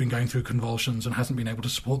has been going through convulsions and hasn't been able to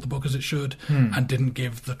support the book as it should, and didn't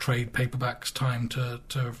give the trade paperbacks time to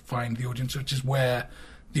find the audience, which is where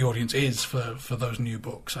the audience is for those new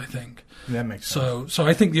books, I think. That makes sense. So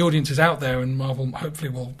I think the audience is out there, and Marvel hopefully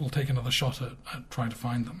will take another shot at trying to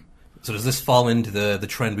find them. So does this fall into the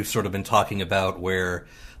trend we've sort of been talking about, where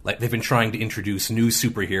like they've been trying to introduce new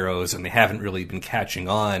superheroes and they haven't really been catching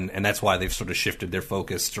on, and that's why they've sort of shifted their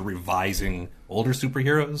focus to revising older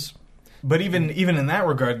superheroes? But even in that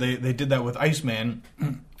regard, they did that with Iceman.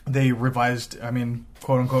 They revised,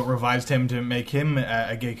 quote unquote, revised him to make him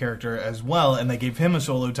a gay character as well, and they gave him a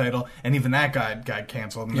solo title, and even that got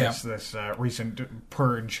canceled in this recent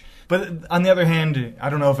purge. But on the other hand,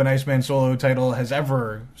 I don't know if an Iceman solo title has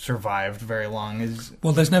ever survived very long.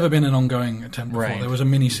 Well, there's never been an ongoing attempt before. Right. There was a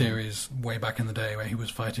mini-series way back in the day where he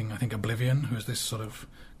was fighting, I think, Oblivion, who is this sort of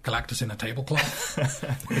Galactus in a tablecloth.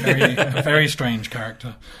 A very strange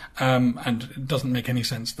character. And it doesn't make any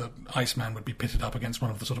sense that Iceman would be pitted up against one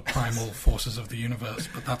of the sort of primal forces of the universe,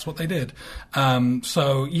 but that's what they did.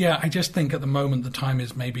 So, yeah, I just think at the moment the time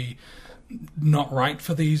is maybe not right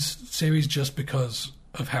for these series just because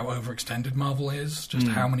of how overextended Marvel is, just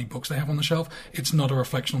how many books they have on the shelf. It's not a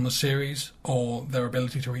reflection on the series or their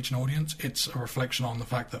ability to reach an audience. It's a reflection on the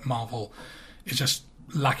fact that Marvel is just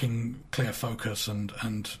lacking clear focus and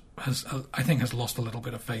has, I think, has lost a little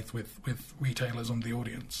bit of faith with retailers and the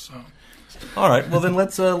audience. So, all right, well then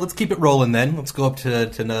let's keep it rolling. Then let's go up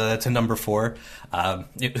to number 4,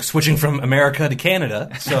 switching from America to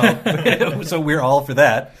Canada. So so we're all for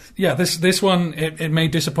that. Yeah, this one it may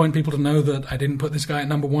disappoint people to know that I didn't put this guy at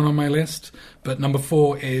number 1 on my list, but number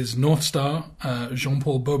 4 is North Star,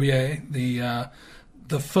 Jean-Paul Beaubier,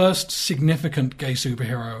 the first significant gay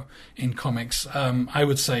superhero in comics. I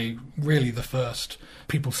would say really the first.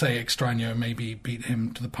 People say Extraño maybe beat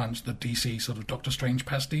him to the punch, the DC sort of Doctor Strange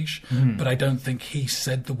pastiche, but I don't think he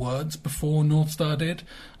said the words before North Star did.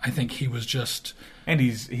 I think he was just... And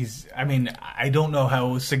he's I don't know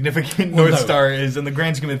how significant North Star is in the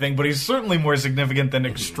grand scheme of things, but he's certainly more significant than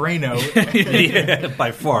Extraño. Yeah,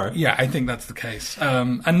 by far. Yeah, I think that's the case.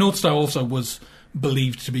 And North Star also was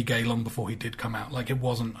believed to be gay long before he did come out. Like, it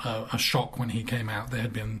wasn't a shock when he came out. There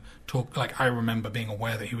had been talk, like, I remember being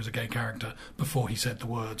aware that he was a gay character before he said the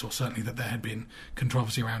words, or certainly that there had been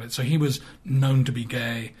controversy around it. So he was known to be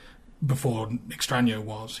gay before Extraño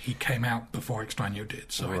was. He came out before Extraño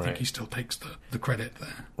did, so I think he still takes the credit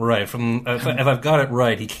there. Right. If I've got it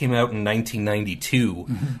right, he came out in 1992.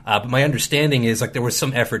 But my understanding is, like, there was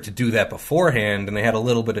some effort to do that beforehand, and they had a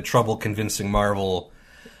little bit of trouble convincing Marvel.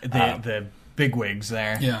 The bigwigs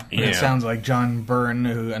there. Yeah. And it sounds like John Byrne,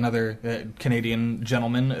 another Canadian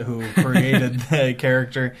gentleman who created the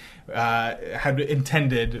character, had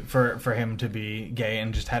intended for him to be gay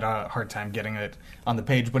and just had a hard time getting it on the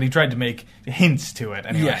page, but he tried to make hints to it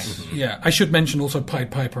anyway. Yes, yeah. I should mention also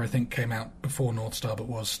Pied Piper, I think, came out before Northstar, but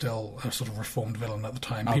was still a sort of reformed villain at the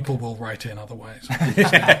time. Okay. People will write in otherwise.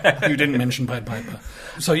 You didn't mention Pied Piper.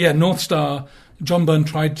 So yeah, Northstar, John Byrne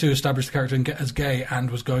tried to establish the character as gay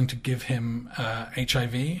and was going to give him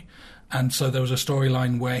HIV, and so there was a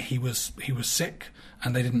storyline where he was sick,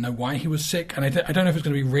 and they didn't know why he was sick. And I don't know if it's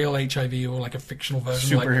going to be real HIV or like a fictional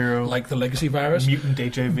version, superhero, like the Legacy virus,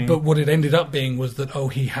 mutant HIV. But what it ended up being was that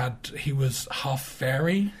he was half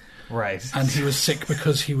fairy, right? And he was sick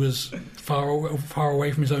because he was far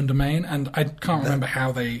away from his own domain. And I can't remember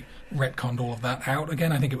how they retconned all of that out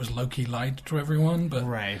again. I think it was Loki lied to everyone, but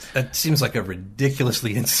right. That seems like a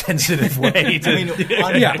ridiculously insensitive way to. I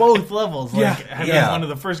mean, on both levels, like having one of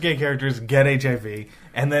the first gay characters get HIV,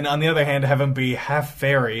 and then on the other hand, have him be half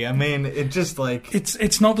fairy. I mean, it just like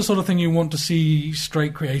it's not the sort of thing you want to see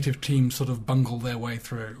straight creative teams sort of bungle their way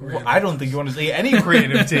through. Really. Well, I don't think you want to see any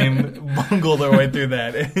creative team bungle their way through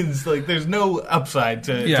that. It's like there's no upside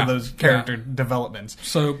to those character developments.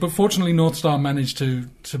 So, but fortunately, Northstar managed to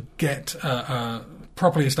get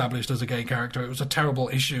properly established as a gay character. It was a terrible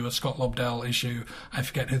issue, a Scott Lobdell issue. I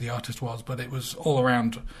forget who the artist was, but it was all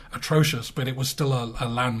around atrocious, but it was still a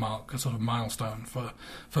landmark, a sort of milestone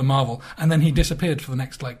for Marvel. And then he disappeared for the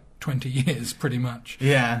next, 20 years, pretty much.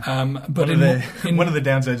 Yeah. But one of the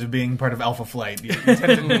downsides of being part of Alpha Flight, you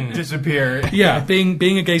tend to disappear. Yeah, being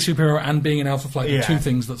a gay superhero and being an Alpha Flight are two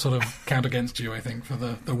things that sort of count against you, I think, for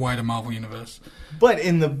the wider Marvel universe. But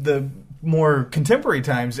in the more contemporary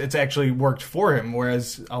times, it's actually worked for him,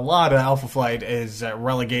 whereas a lot of Alpha Flight is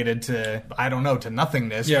relegated to, to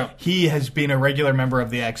nothingness. Yeah. He has been a regular member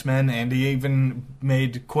of the X-Men, and he even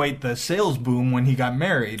made quite the sales boom when he got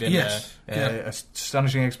married. In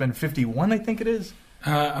Astonishing X-Men 51, I think it is.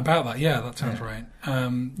 About that, that sounds right.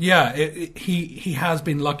 He has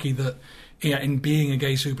been lucky that in being a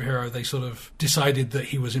gay superhero, they sort of decided that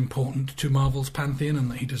he was important to Marvel's pantheon and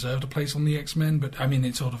that he deserved a place on the X-Men. But I mean,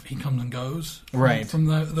 it's sort of he comes and goes from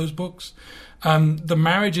those books. The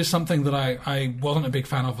marriage is something that I wasn't a big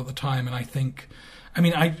fan of at the time, and I think,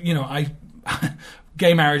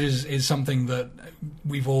 gay marriage is something that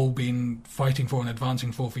we've all been fighting for and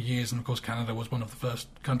advancing for years, and of course Canada was one of the first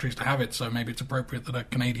countries to have it, so maybe it's appropriate that a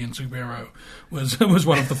Canadian superhero was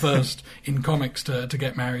one of the first in comics to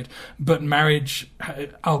get married. But marriage,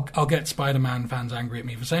 I'll get Spider-Man fans angry at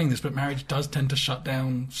me for saying this, but marriage does tend to shut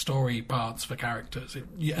down story parts for characters,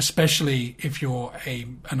 especially if you're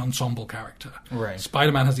an ensemble character. Right.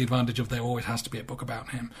 Spider-Man has the advantage of there always has to be a book about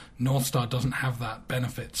him. Northstar doesn't have that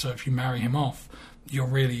benefit, so if you marry him off, you're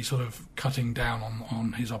really sort of cutting down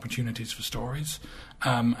on his opportunities for stories.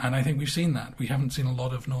 And I think we've seen that. We haven't seen a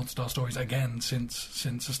lot of Northstar stories again since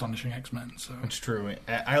Astonishing X-Men. So it's true.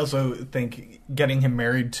 I also think getting him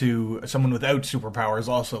married to someone without superpowers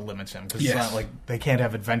also limits him, because it's not like they can't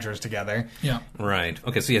have adventures together. Yeah. Right.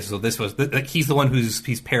 Okay, so this was... he's the one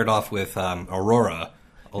he's paired off with Aurora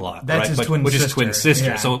a lot, That's right? his twin sister. Which is twin sister.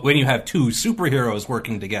 Yeah. So when you have two superheroes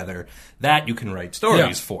working together, that you can write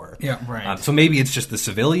stories for. Yeah, right. So maybe it's just the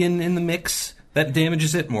civilian in the mix that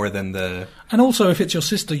damages it more than the... And also, if it's your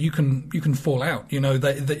sister, you can fall out.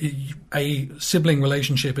 A sibling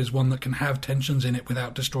relationship is one that can have tensions in it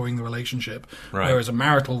without destroying the relationship. Right. Whereas a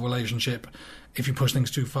marital relationship, if you push things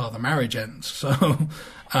too far, the marriage ends. So,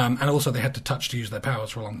 and also they had to touch to use their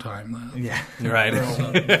powers for a long time. Yeah, right. They're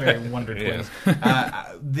all very Wonder Twins.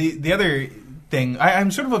 The other thing, I'm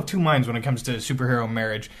sort of two minds when it comes to superhero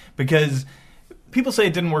marriage, because people say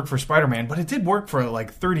it didn't work for Spider-Man, but it did work for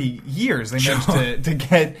 30 years. They managed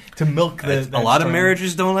to milk the... A lot of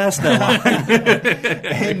marriages don't last that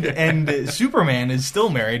long. and Superman is still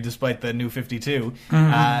married despite the New 52.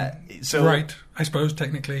 Mm-hmm. So right, I suppose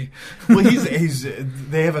technically. Well, he's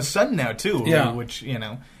they have a son now too, which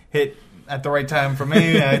hit at the right time for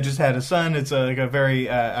me. I just had a son. It's a very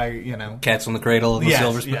Cats on the Cradle of the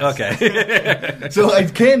Silver Spoon. Yes. Okay. So I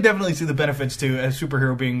can definitely see the benefits to a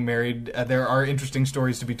superhero being married. There are interesting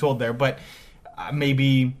stories to be told there, but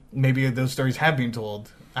maybe those stories have been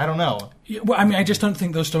told. I don't know. Yeah, well, I mean, I just don't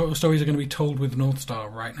think those stories are going to be told with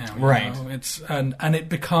Northstar right now. Right. It's and it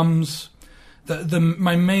becomes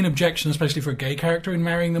my main objection, especially for a gay character in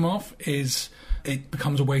marrying them off, is it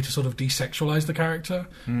becomes a way to sort of desexualize the character.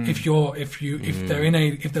 If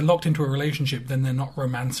they're locked into a relationship, then they're not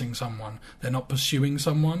romancing someone, they're not pursuing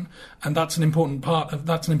someone, and that's an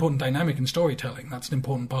important dynamic in storytelling. That's an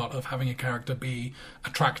important part of having a character be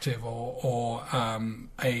attractive or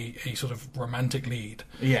a sort of romantic lead.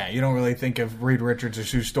 Yeah, you don't really think of Reed Richards or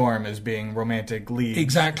Sue Storm as being romantic leads.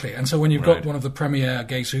 Exactly, and so when you've got one of the premier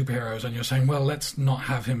gay superheroes, and you're saying, well, let's not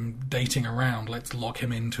have him dating around, let's lock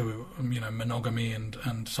him into monogamy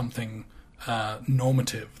and something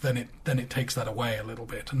normative, then it takes that away a little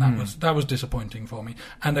bit, and that was disappointing for me.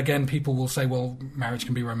 And again, people will say, well, marriage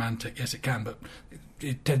can be romantic. Yes, it can, but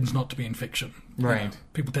it tends not to be in fiction. Right.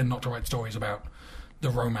 People tend not to write stories about the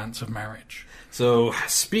romance of marriage. So,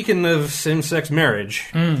 speaking of same-sex marriage,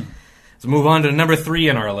 let's move on to number 3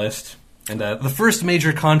 on our list. And the first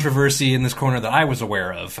major controversy in this corner that I was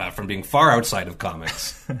aware of, from being far outside of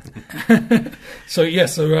comics. So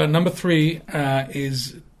number 3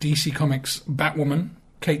 is DC Comics' Batwoman,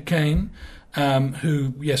 Kate Kane,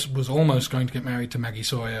 who, yes, was almost going to get married to Maggie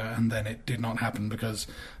Sawyer, and then it did not happen because,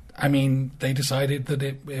 they decided that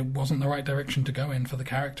it wasn't the right direction to go in for the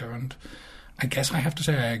character, and I guess I have to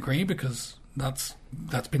say I agree, because that's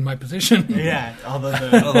been my position. Yeah, although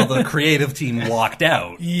the creative team walked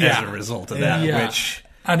out as a result of that, which...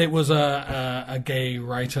 And it was a gay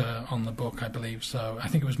writer on the book, I believe. So I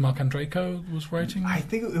think it was Mark Andreyko was writing. I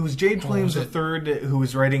think it was James Williams III who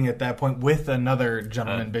was writing at that point with another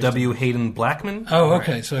gentleman. W. Hayden Blackman. Oh,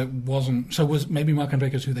 okay. Right. So it wasn't. So was maybe Mark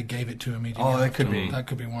Andreyko's who they gave it to immediately. Oh, that could be. That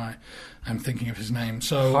could be why. I'm thinking of his name.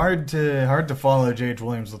 So hard to follow J.H.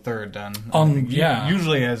 Williams III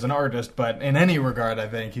usually as an artist, but in any regard, I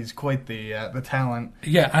think he's quite the talent.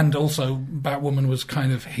 Yeah, and also Batwoman was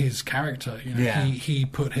kind of his character. He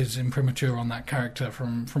put his imprimatur on that character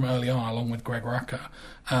from early on, along with Greg Rucka.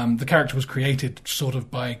 The character was created sort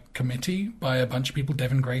of by committee by a bunch of people.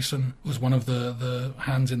 Devin Grayson was one of the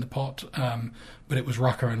hands in the pot, but it was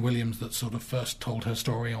Rucka and Williams that sort of first told her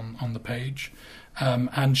story on the page.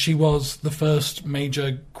 And she was the first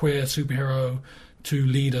major queer superhero to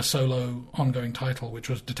lead a solo ongoing title, which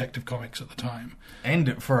was Detective Comics at the time.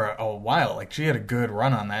 And for a while, she had a good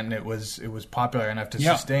run on that, and it was popular enough to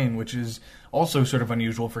sustain, which is also sort of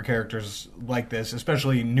unusual for characters like this,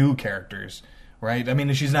 especially new characters, right?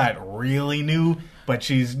 She's not really new, but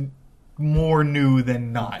she's more new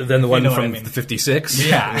than not. Than the one from the 56?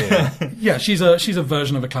 Yeah. Yeah, she's a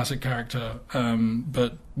version of a classic character,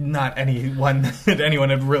 but not anyone that anyone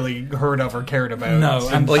had really heard of or cared about. No,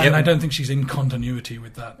 and I don't think she's in continuity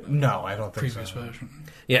with that. No, I don't think previous version.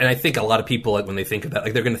 Yeah, and I think a lot of people, when they think of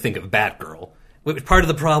that, they're going to think of Batgirl. Part of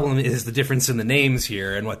the problem is the difference in the names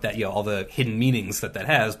here and what that, all the hidden meanings that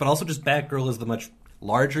has, but also just Batgirl is the much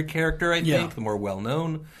larger character, I think, the more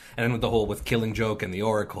well-known. And then with Killing Joke and the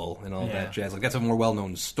Oracle and all that jazz, that's a more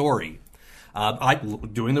well-known story.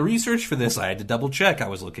 Doing the research for this, I had to double-check I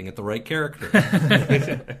was looking at the right character.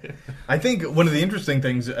 I think one of the interesting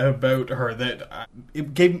things about her that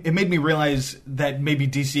it made me realize that maybe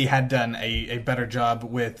DC had done a better job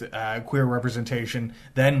with queer representation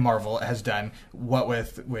than Marvel has done. What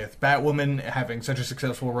with Batwoman having such a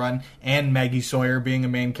successful run, and Maggie Sawyer being a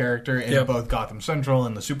main character in both Gotham Central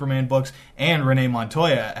and the Superman books, and Renee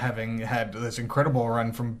Montoya having had this incredible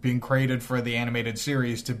run from being created for the animated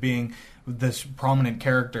series to being this prominent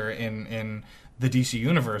character in the DC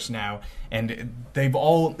universe now, and it's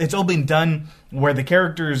all been done where the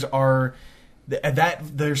characters are that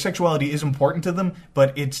their sexuality is important to them,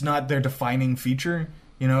 but it's not their defining feature.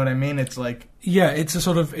 You know what I mean? It's like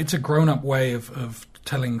it's a grown-up way of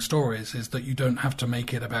telling stories, is that you don't have to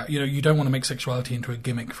make it about, you don't want to make sexuality into a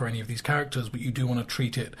gimmick for any of these characters, but you do want to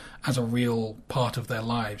treat it as a real part of their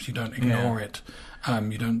lives. You don't ignore it.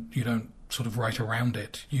 You don't sort of write around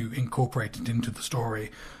it. You incorporate it into the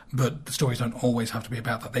story, but the stories don't always have to be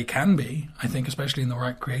about that. They can be, I think, especially in the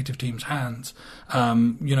right creative team's hands.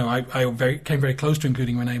 I came very close to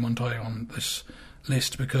including Renee Montoya on this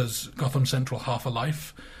list because Gotham Central Half a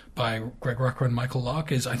Life by Greg Rucka and Michael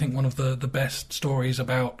Lark is, I think, one of the best stories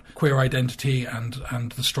about queer identity and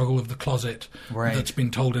the struggle of the closet that's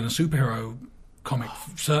been told in a superhero comic,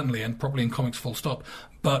 certainly, and probably in comics full stop.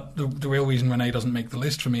 But the real reason Renee doesn't make the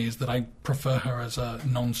list for me is that I prefer her as a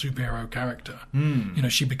non-superhero character.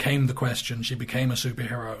 She became the Question, she became a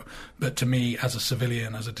superhero, but to me, as a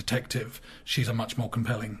civilian, as a detective, she's a much more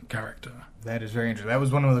compelling character. That is very interesting. That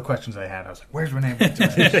was one of the questions I had. I was like, where's Renee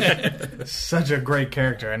Montoya? Such a great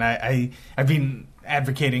character. And I've been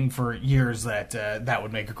advocating for years that that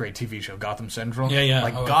would make a great TV show, Gotham Central. Yeah.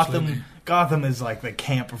 Like Absolutely. Gotham is like the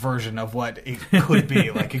camp version of what it could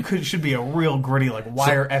be. Like should be a real gritty, like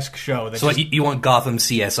Wire-esque show. That So you want Gotham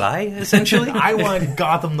CSI, essentially? I want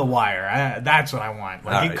Gotham the Wire. That's what I want.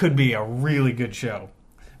 Like, All it right. could be a really good show.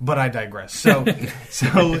 But I digress. So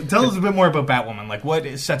tell us a bit more about Batwoman. Like, what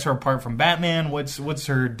sets her apart from Batman? What's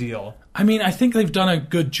her deal? I mean, I think they've done a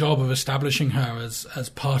good job of establishing her as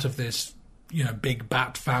part of this, big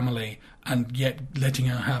Bat family, and yet letting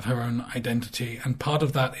her have her own identity. And part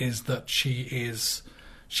of that is that she's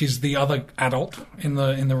the other adult in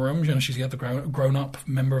the room. She's the other grown up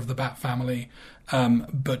member of the Bat family.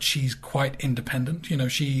 But she's quite independent. In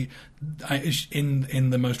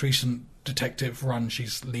the most recent detective run,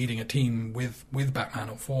 she's leading a team with Batman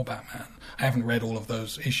or for Batman. I haven't read all of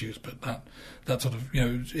those issues, but that sort of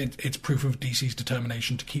it's proof of DC's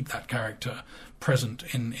determination to keep that character present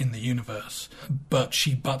in the universe. But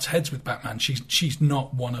she butts heads with Batman. She's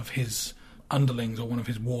not one of his underlings or one of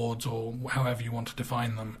his wards or however you want to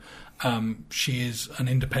define them. She is an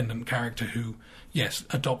independent character who, yes,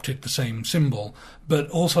 adopted the same symbol, but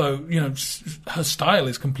also, her style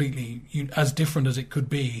is completely as different as it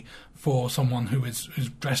could be for someone who is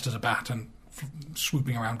dressed as a bat and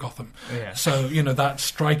swooping around Gotham. Yeah. So, that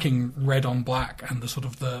striking red on black and the sort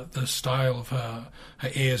of the style of her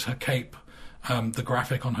ears, her cape, the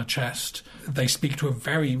graphic on her chest, they speak to a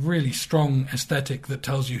very, really strong aesthetic that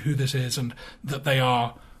tells you who this is and that they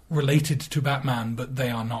are related to Batman, but they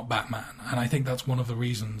are not Batman. And I think that's one of the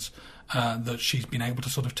reasons that she's been able to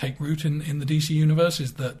sort of take root in the DC universe,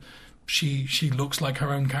 is that she looks like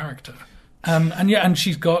her own character. And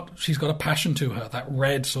she's got a passion to her. That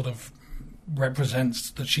red sort of represents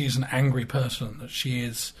that she is an angry person, that she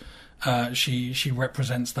is she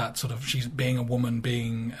represents that sort of, she's being a woman,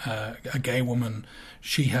 being a gay woman.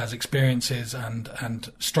 She has experiences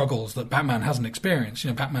and struggles that Batman hasn't experienced.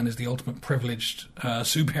 Batman is the ultimate privileged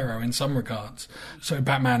superhero in some regards. So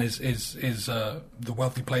Batman is the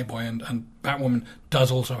wealthy playboy, and Batwoman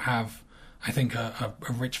does also have, I think, a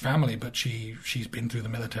rich family, but she's been through the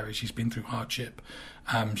military. She's been through hardship.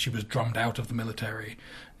 She was drummed out of the military.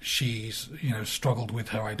 She's struggled with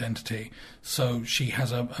her identity. So she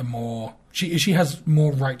has she has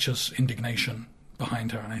more righteous indignation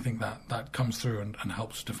behind her, and I think that comes through and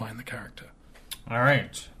helps define the character. All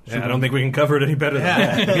right. Yeah, I don't think we can cover it any better than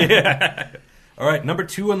that. Yeah. All right, number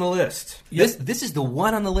 2 on the list. Yep. This is the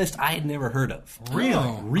one on the list I had never heard of. Really?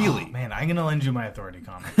 Oh. Really? Oh, man, I'm going to lend you my authority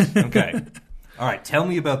comics. Okay. All right, tell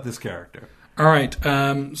me about this character. All right,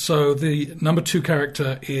 so the number 2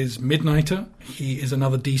 character is Midnighter. He is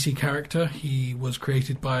another DC character. He was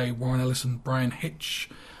created by Warren Ellis and Brian Hitch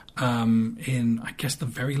in, I guess, the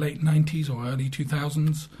very late 90s or early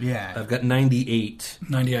 2000s. Yeah. I've got 98.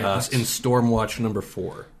 98. In Stormwatch number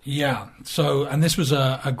 4. Yeah. So, and this was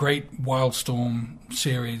a great Wildstorm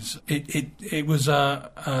series. It was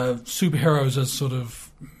superheroes as sort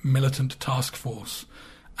of militant task force.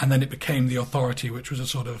 And then it became the Authority, which was a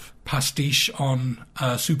sort of pastiche on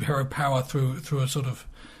superhero power through a sort of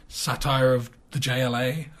satire of the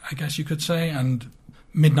JLA, I guess you could say. And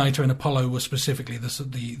Midnighter and Apollo were specifically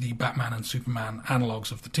the Batman and Superman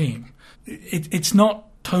analogues of the team. It's not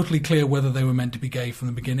totally clear whether they were meant to be gay from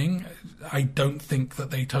the beginning. I don't think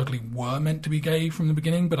that they totally were meant to be gay from the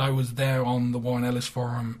beginning, but I was there on the Warren Ellis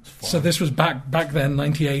forum. So this was back then,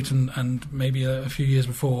 98, and maybe a few years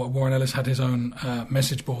before. Warren Ellis had his own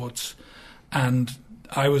message boards, and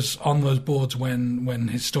I was on those boards when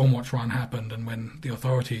his Stormwatch run happened and when the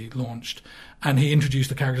Authority launched, and he introduced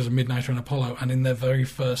the characters of Midnighter and Apollo, and in their very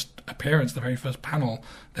first appearance, the very first panel,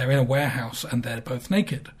 they're in a warehouse and they're both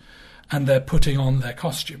naked. And they're putting on their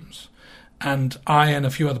costumes. And I and a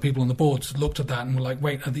few other people on the boards looked at that and were like,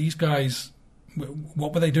 wait, are these guys,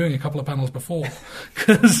 what were they doing a couple of panels before?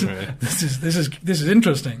 Because this is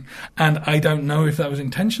interesting. And I don't know if that was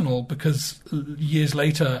intentional, because years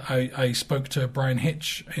later I spoke to Brian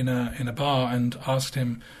Hitch in a bar and asked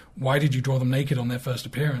him, why did you draw them naked on their first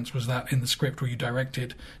appearance? Was that in the script where you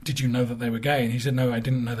directed? Did you know that they were gay? And he said, no, I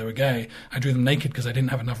didn't know they were gay. I drew them naked because I didn't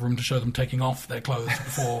have enough room to show them taking off their clothes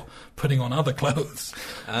before putting on other clothes.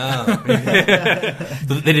 Oh.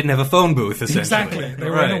 They didn't have a phone booth, essentially. Exactly. They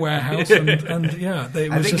were in a warehouse, and yeah.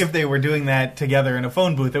 I think if they were doing that together in a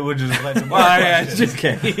phone booth, it would just let them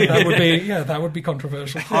that would be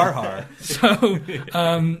controversial. Har.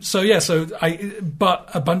 But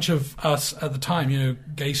a bunch of us at the time,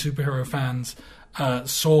 gay superhero fans,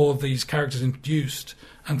 saw these characters introduced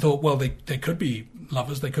and thought, well, they could be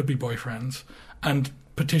lovers, they could be boyfriends, and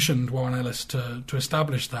petitioned Warren Ellis to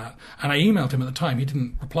establish that. And I emailed him at the time. He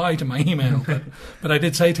didn't reply to my email, but I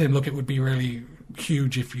did say to him, look, it would be really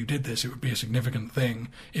huge if you did this. It would be a significant thing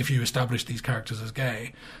if you established these characters as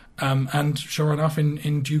gay. And sure enough,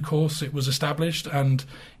 in due course, it was established. And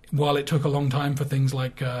while it took a long time for things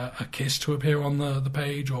like a kiss to appear on the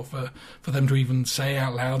page, or for them to even say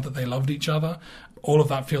out loud that they loved each other, all of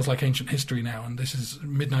that feels like ancient history now. And this is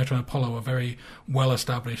Midnighter and Apollo are very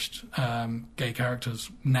well-established gay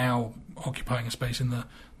characters now occupying a space in the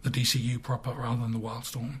DCU proper rather than the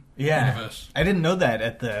Wildstorm universe. I didn't know that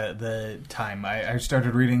at the time. I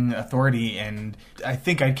started reading Authority, and I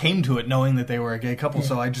think I came to it knowing that they were a gay couple,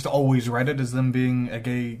 so I just always read it as them being a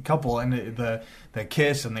gay couple. And the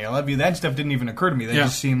kiss and the I love you, that stuff didn't even occur to me. They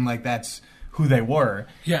just seemed like that's who they were.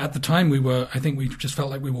 Yeah, at the time I think we just felt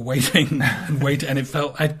like we were waiting and waiting, and it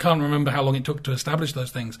felt, I can't remember how long it took to establish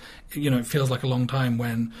those things. It feels like a long time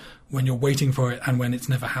when you're waiting for it and when it's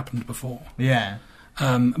never happened before. Yeah.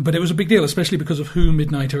 But it was a big deal, especially because of who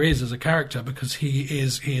Midnighter is as a character, because he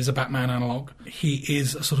is a Batman analog. He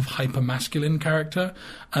is a sort of hyper-masculine character,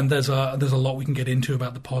 and there's a lot we can get into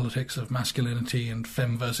about the politics of masculinity and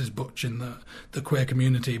femme versus butch in the queer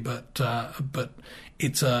community, but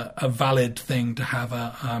it's a valid thing to have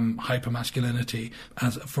a hyper-masculinity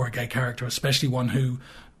for a gay character, especially one who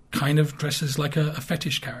kind of dresses like a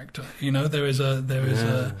fetish character. There's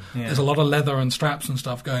a lot of leather and straps and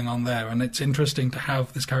stuff going on there, and it's interesting to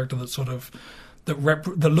have this character that sort of that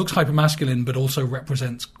looks hypermasculine but also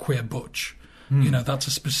represents queer butch. That's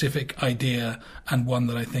a specific idea, and one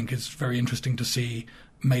that I think is very interesting to see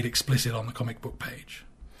made explicit on the comic book page.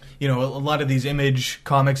 A lot of these Image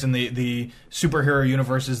comics and the superhero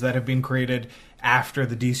universes that have been created after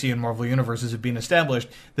the DC and Marvel universes have been established,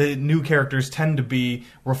 the new characters tend to be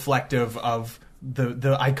reflective of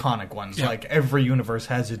the iconic ones. Yeah. Like, every universe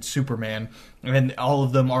has its Superman, and all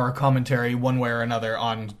of them are a commentary one way or another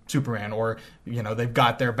on Superman, or, they've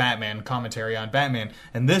got their Batman commentary on Batman.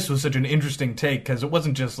 And this was such an interesting take, because it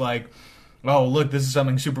wasn't just like, oh, look, this is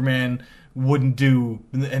something Superman wouldn't do,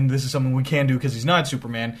 and this is something we can do because he's not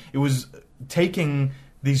Superman. It was taking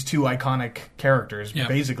these two iconic characters,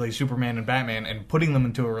 basically Superman and Batman, and putting them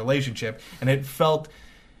into a relationship, and it felt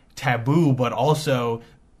taboo, but also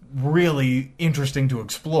really interesting to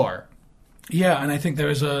explore. Yeah, and I think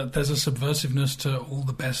there's a subversiveness to all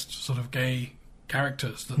the best sort of gay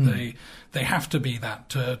characters, that they have to be that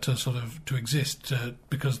to sort of to exist,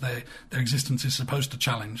 because their existence is supposed to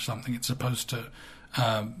challenge something. It's supposed to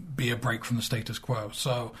be a break from the status quo.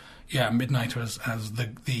 So yeah, Midnighter as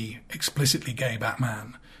the explicitly gay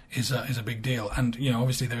Batman is a big deal. And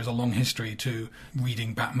obviously there is a long history to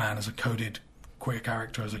reading Batman as a coded queer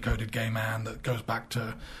character, as a coded gay man, that goes back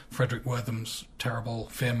to Frederick Wortham's terrible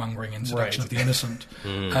fear-mongering in Seduction of the Innocent.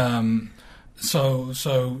 So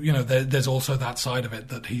there's also that side of it,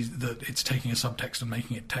 that it's taking a subtext and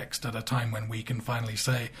making it text at a time when we can finally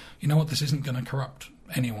say, this isn't going to corrupt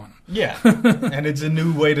anyone. Yeah, and it's a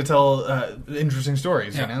new way to tell interesting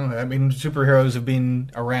stories. I mean, superheroes have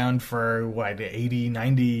been around for 80,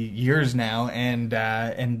 90 years now,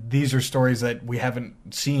 and these are stories that we haven't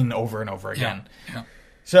seen over and over again. Yeah.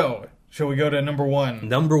 So, shall we go to number one?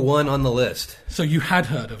 Number one on the list. So you had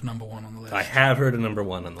heard of number one on the list? I have heard of number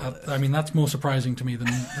one on the list. I mean, that's more surprising to me than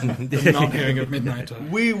not hearing of Midnighter.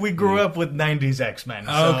 We grew up with 90s X-Men.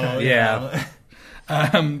 So, okay. Yeah.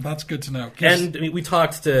 That's good to know. And I mean, we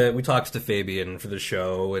talked to Fabian for the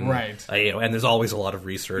show, and and there's always a lot of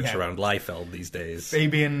research around Liefeld these days.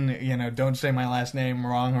 Fabian, don't say my last name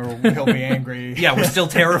wrong, or he'll be angry. Yeah, we're still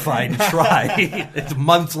terrified to try. It's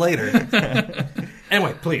months later.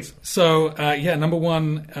 Anyway, please. So, number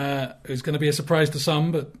one is going to be a surprise to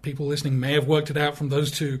some, but people listening may have worked it out from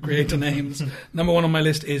those two creator names. Number one on my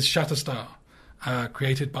list is Shatterstar,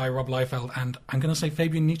 created by Rob Liefeld, and I'm going to say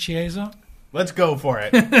Fabian Nicieza. Let's go for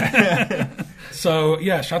it. So,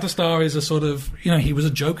 Shatterstar is a sort of, he was a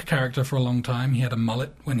joke character for a long time. He had a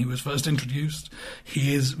mullet when he was first introduced.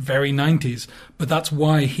 He is very 90s, but that's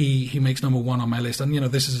why he makes number one on my list. And,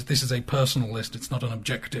 this is a personal list. It's not an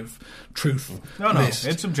objective truth list.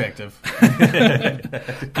 It's objective.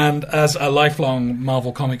 And as a lifelong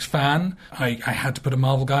Marvel Comics fan, I had to put a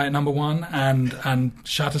Marvel guy at number one, and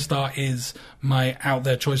Shatterstar is my out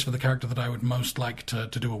there choice for the character that I would most like to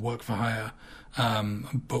do a work for hire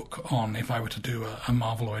book on. If I were to do a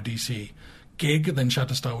Marvel or a DC gig, then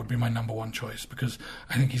Shatterstar would be my number one choice, because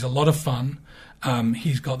I think he's a lot of fun.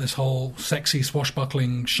 He's got this whole sexy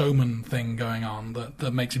swashbuckling showman thing going on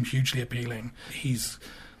that makes him hugely appealing. He's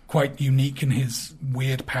quite unique in his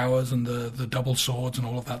weird powers, and the double swords and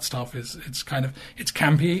all of that stuff it's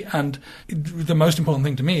campy. And the most important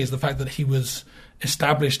thing to me is the fact that he was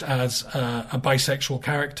established as a bisexual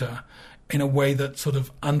character in a way that sort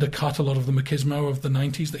of undercut a lot of the machismo of the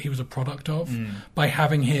 90s that he was a product of. By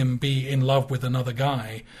having him be in love with another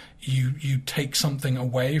guy, you take something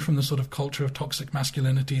away from the sort of culture of toxic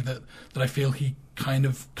masculinity that I feel he kind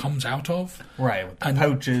of comes out of. Right, with the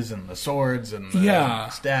pouches and the swords and the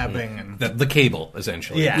stabbing. And The cable,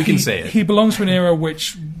 essentially. Yeah. You can say it. He belongs to an era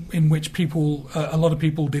in which people, a lot of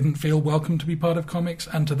people didn't feel welcome to be part of comics,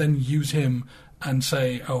 and to then use him and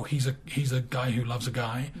say, oh, he's a guy who loves a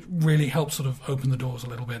guy, really helps sort of open the doors a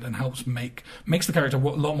little bit and helps makes the character a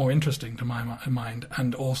lot more interesting to my mind,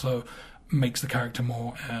 and also makes the character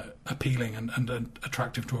more appealing and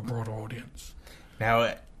attractive to a broader audience.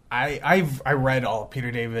 Now, I read all of Peter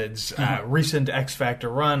David's recent X Factor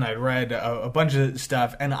run. I read a bunch of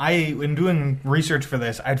stuff, and in doing research for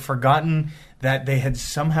this, I'd forgotten that they had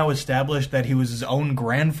somehow established that he was his own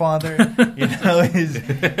grandfather. His father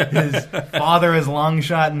is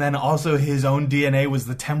Longshot, and then also his own DNA was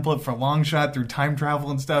the template for Longshot through time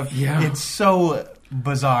travel and stuff. Yeah. It's so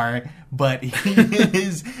bizarre, but he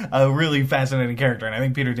is a really fascinating character, and I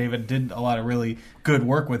think Peter David did a lot of really good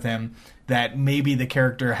work with him that maybe the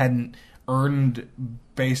character hadn't earned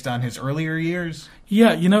based on his earlier years.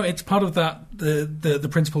 Yeah, it's part of that, the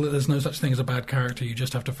principle that there's no such thing as a bad character. You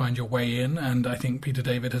just have to find your way in, and I think Peter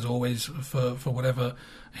David has always, for whatever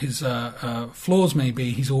his flaws may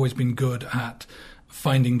be, he's always been good at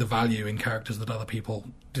finding the value in characters that other people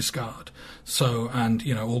discard. So, and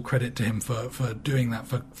all credit to him for doing that,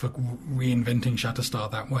 for reinventing Shatterstar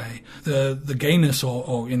that way. The gayness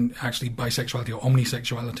or in actually bisexuality or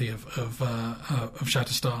omnisexuality of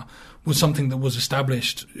Shatterstar was something that was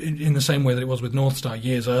established in the same way that it was with Northstar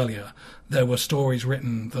years earlier. There were stories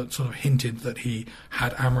written that sort of hinted that he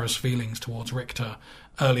had amorous feelings towards Richter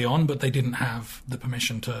early on, but they didn't have the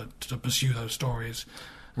permission to pursue those stories.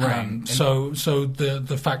 Right. So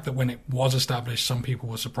the fact that when it was established, some people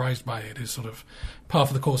were surprised by it is sort of par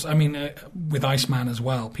for the course. I mean, with Iceman as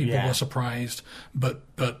well, people were surprised, but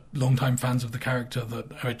longtime fans of the character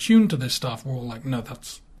that are attuned to this stuff were all like, no,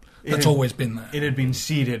 that's always been there. It had been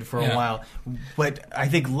seeded for a while. But I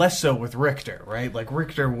think less so with Richter, right? Like,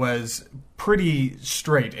 Richter was pretty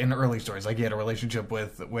straight in early stories. Like, he had a relationship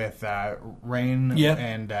with Rain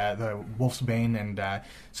and the Wolf's Bane and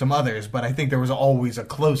some others. But I think there was always a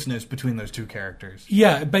closeness between those two characters.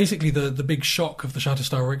 Yeah, basically the big shock of the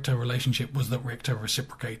Shatterstar-Richter relationship was that Richter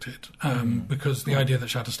reciprocated. Because the idea that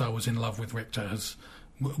Shatterstar was in love with Richter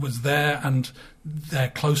was there, and their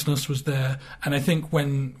closeness was there. And I think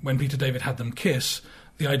when Peter David had them kiss,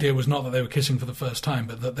 the idea was not that they were kissing for the first time,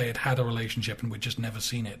 but that they had had a relationship and we'd just never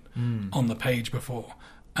seen it on the page before.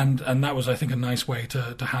 And that was, I think, a nice way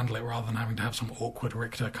to handle it, rather than having to have some awkward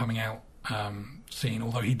Richter coming out scene,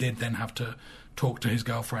 although he did then have to talk to his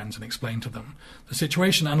girlfriends and explain to them the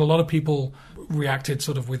situation. And a lot of people reacted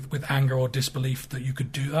sort of with anger or disbelief that you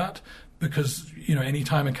could do that, because any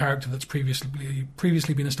time a character that's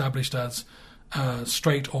previously been established as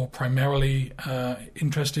straight or primarily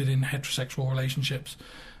interested in heterosexual relationships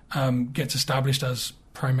gets established as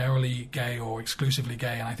primarily gay or exclusively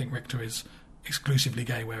gay, and I think Richter is exclusively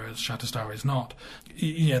gay, whereas Shatterstar is not.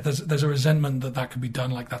 Yeah, there's a resentment that could be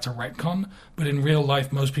done like that's a retcon, but in real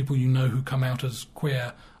life, most people who come out as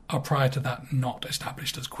queer are prior to that not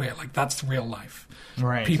established as queer. Like, that's real life.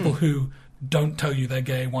 Right. People who don't tell you they're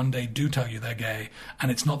gay one day do tell you they're gay, and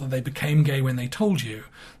it's not that they became gay when they told you.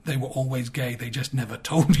 They were always gay, they just never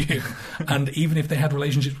told you. And even if they had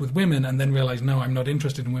relationships with women and then realized, no, I'm not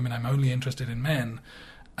interested in women, I'm only interested in men,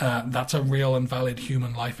 that's a real and valid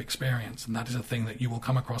human life experience, and that is a thing that you will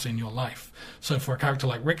come across in your life. So for a character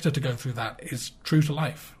like Richter to go through that is true to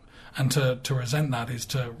life, and to resent that is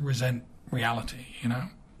to resent reality,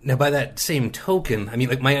 Now, by that same token, I mean,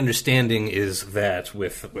 like, my understanding is that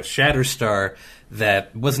with Shatterstar,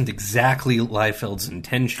 that wasn't exactly Liefeld's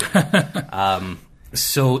intention.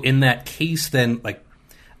 So in that case, then, like,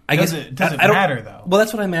 I guess it doesn't matter, though. Well,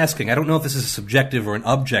 that's what I'm asking. I don't know if this is a subjective or an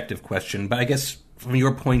objective question, but I guess from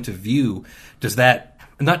your point of view, does that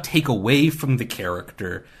not take away from the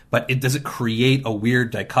character, but does it create a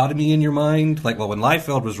weird dichotomy in your mind? Like, well, when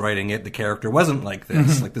Liefeld was writing it, the character wasn't like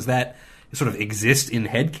this. Mm-hmm. Like, does that sort of exist in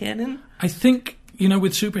headcanon? I think,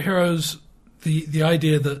 with superheroes, the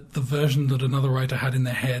idea that the version that another writer had in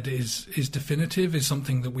their head is definitive is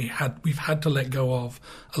something that we've had to let go of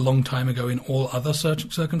a long time ago in all other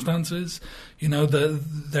circumstances.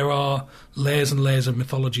 There are layers and layers of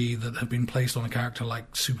mythology that have been placed on a character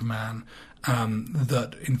like Superman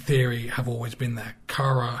that, in theory, have always been there.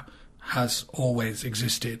 Kara has always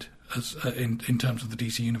existed as in terms of the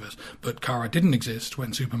DC universe, but Kara didn't exist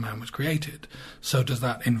when Superman was created. So does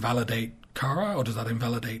that invalidate Kara, or does that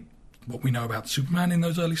invalidate what we know about Superman in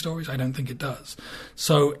those early stories? I don't think it does.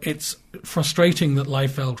 So it's frustrating that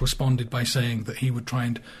Liefeld responded by saying that he would try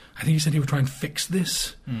and, I think he said he would try and fix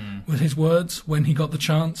this with his words when he got the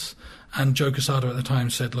chance. And Joe Quesada at the time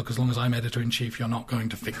said, look, as long as I'm editor-in-chief, you're not going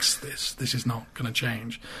to fix this. This is not going to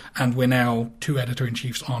change. And we're now 2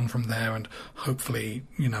 editor-in-chiefs on from there, and hopefully,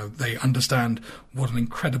 they understand what an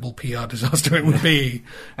incredible PR disaster it would be.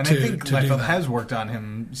 And I think Liefeld has worked on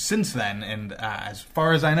him since then, and as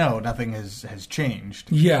far as I know, nothing has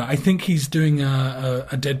changed. Yeah, I think he's doing a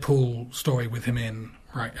Deadpool story with him in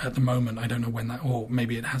right at the moment. I don't know when that, or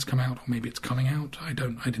maybe it has come out, or maybe it's coming out. I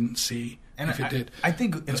didn't see if it did. I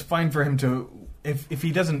think it's fine for him to, if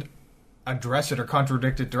he doesn't address it or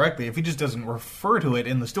contradict it directly, if he just doesn't refer to it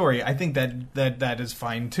in the story, I think that is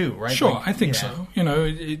fine too, right? Sure, I think so.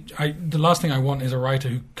 The last thing I want is a writer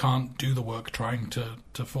who can't do the work trying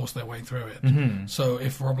to force their way through it. Mm-hmm. So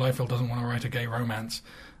if Rob Liefeld doesn't want to write a gay romance,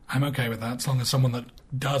 I'm okay with that, as long as someone that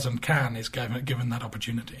does and can is given that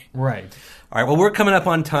opportunity. Right. All right, well, we're coming up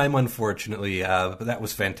on time, unfortunately, but that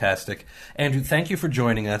was fantastic. Andrew, thank you for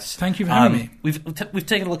joining us. Thank you for having me. We've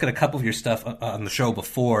taken a look at a couple of your stuff on the show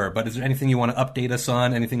before, but is there anything you want to update us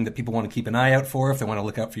on, anything that people want to keep an eye out for if they want to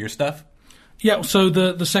look out for your stuff? Yeah, so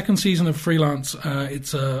the second season of Freelance,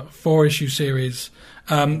 it's a 4-issue series.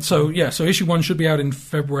 So issue 1 should be out in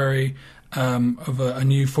February of a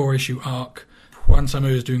new 4-issue arc. Juan Samu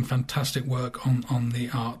is doing fantastic work on the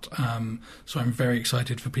art, so I'm very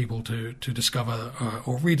excited for people to discover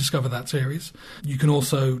or rediscover that series. You can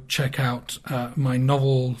also check out my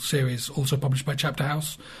novel series, also published by Chapter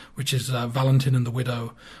House, which is Valentin and the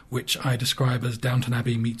Widow, which I describe as Downton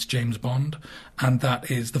Abbey meets James Bond, and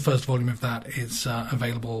that is the first volume of that is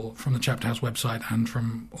available from the Chapter House website and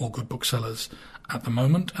from all good booksellers at the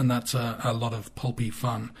moment, and that's a lot of pulpy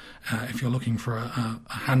fun. If you're looking for a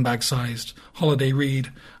handbag-sized holiday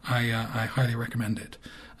read, I highly recommend it.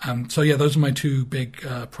 Those are my 2 big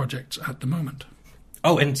projects at the moment.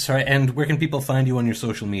 Oh, and where can people find you on your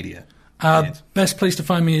social media? Best place to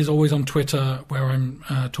find me is always on Twitter, where I'm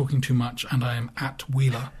talking too much, and I am at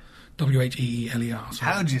Wheeler, Wheeler. So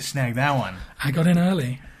how'd you snag that one? I got in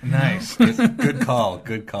early. Nice. Good call.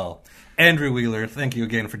 Andrew Wheeler, thank you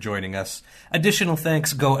again for joining us. Additional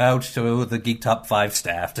thanks go out to the Geek Top 5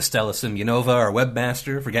 staff, to Stella Simyonova, our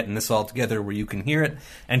webmaster, for getting this all together where you can hear it,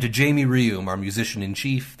 and to Jamie Reaume, our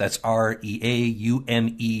musician-in-chief. That's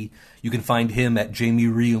Reaume. You can find him at Jamie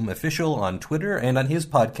Reaume Official on Twitter and on his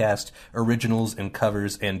podcast, Originals and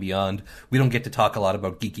Covers and Beyond. We don't get to talk a lot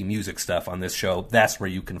about geeky music stuff on this show. That's where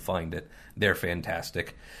you can find it. They're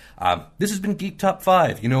fantastic. This has been Geek Top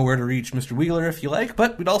 5. You know where to reach Mr. Wheeler if you like,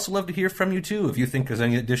 but we'd also love to hear from you too. If you think there's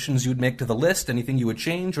any additions you would make to the list, anything you would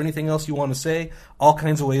change, or anything else you want to say, all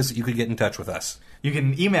kinds of ways that you could get in touch with us. You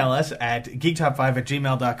can email us at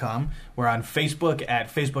geektop5@gmail.com. We're on Facebook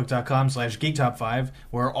at facebook.com/geektop5.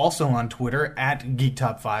 We're also on Twitter at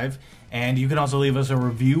geektop5. And you can also leave us a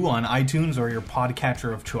review on iTunes or your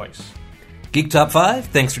podcatcher of choice. Geek Top 5,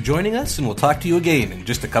 thanks for joining us, and we'll talk to you again in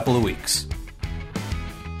just a couple of weeks.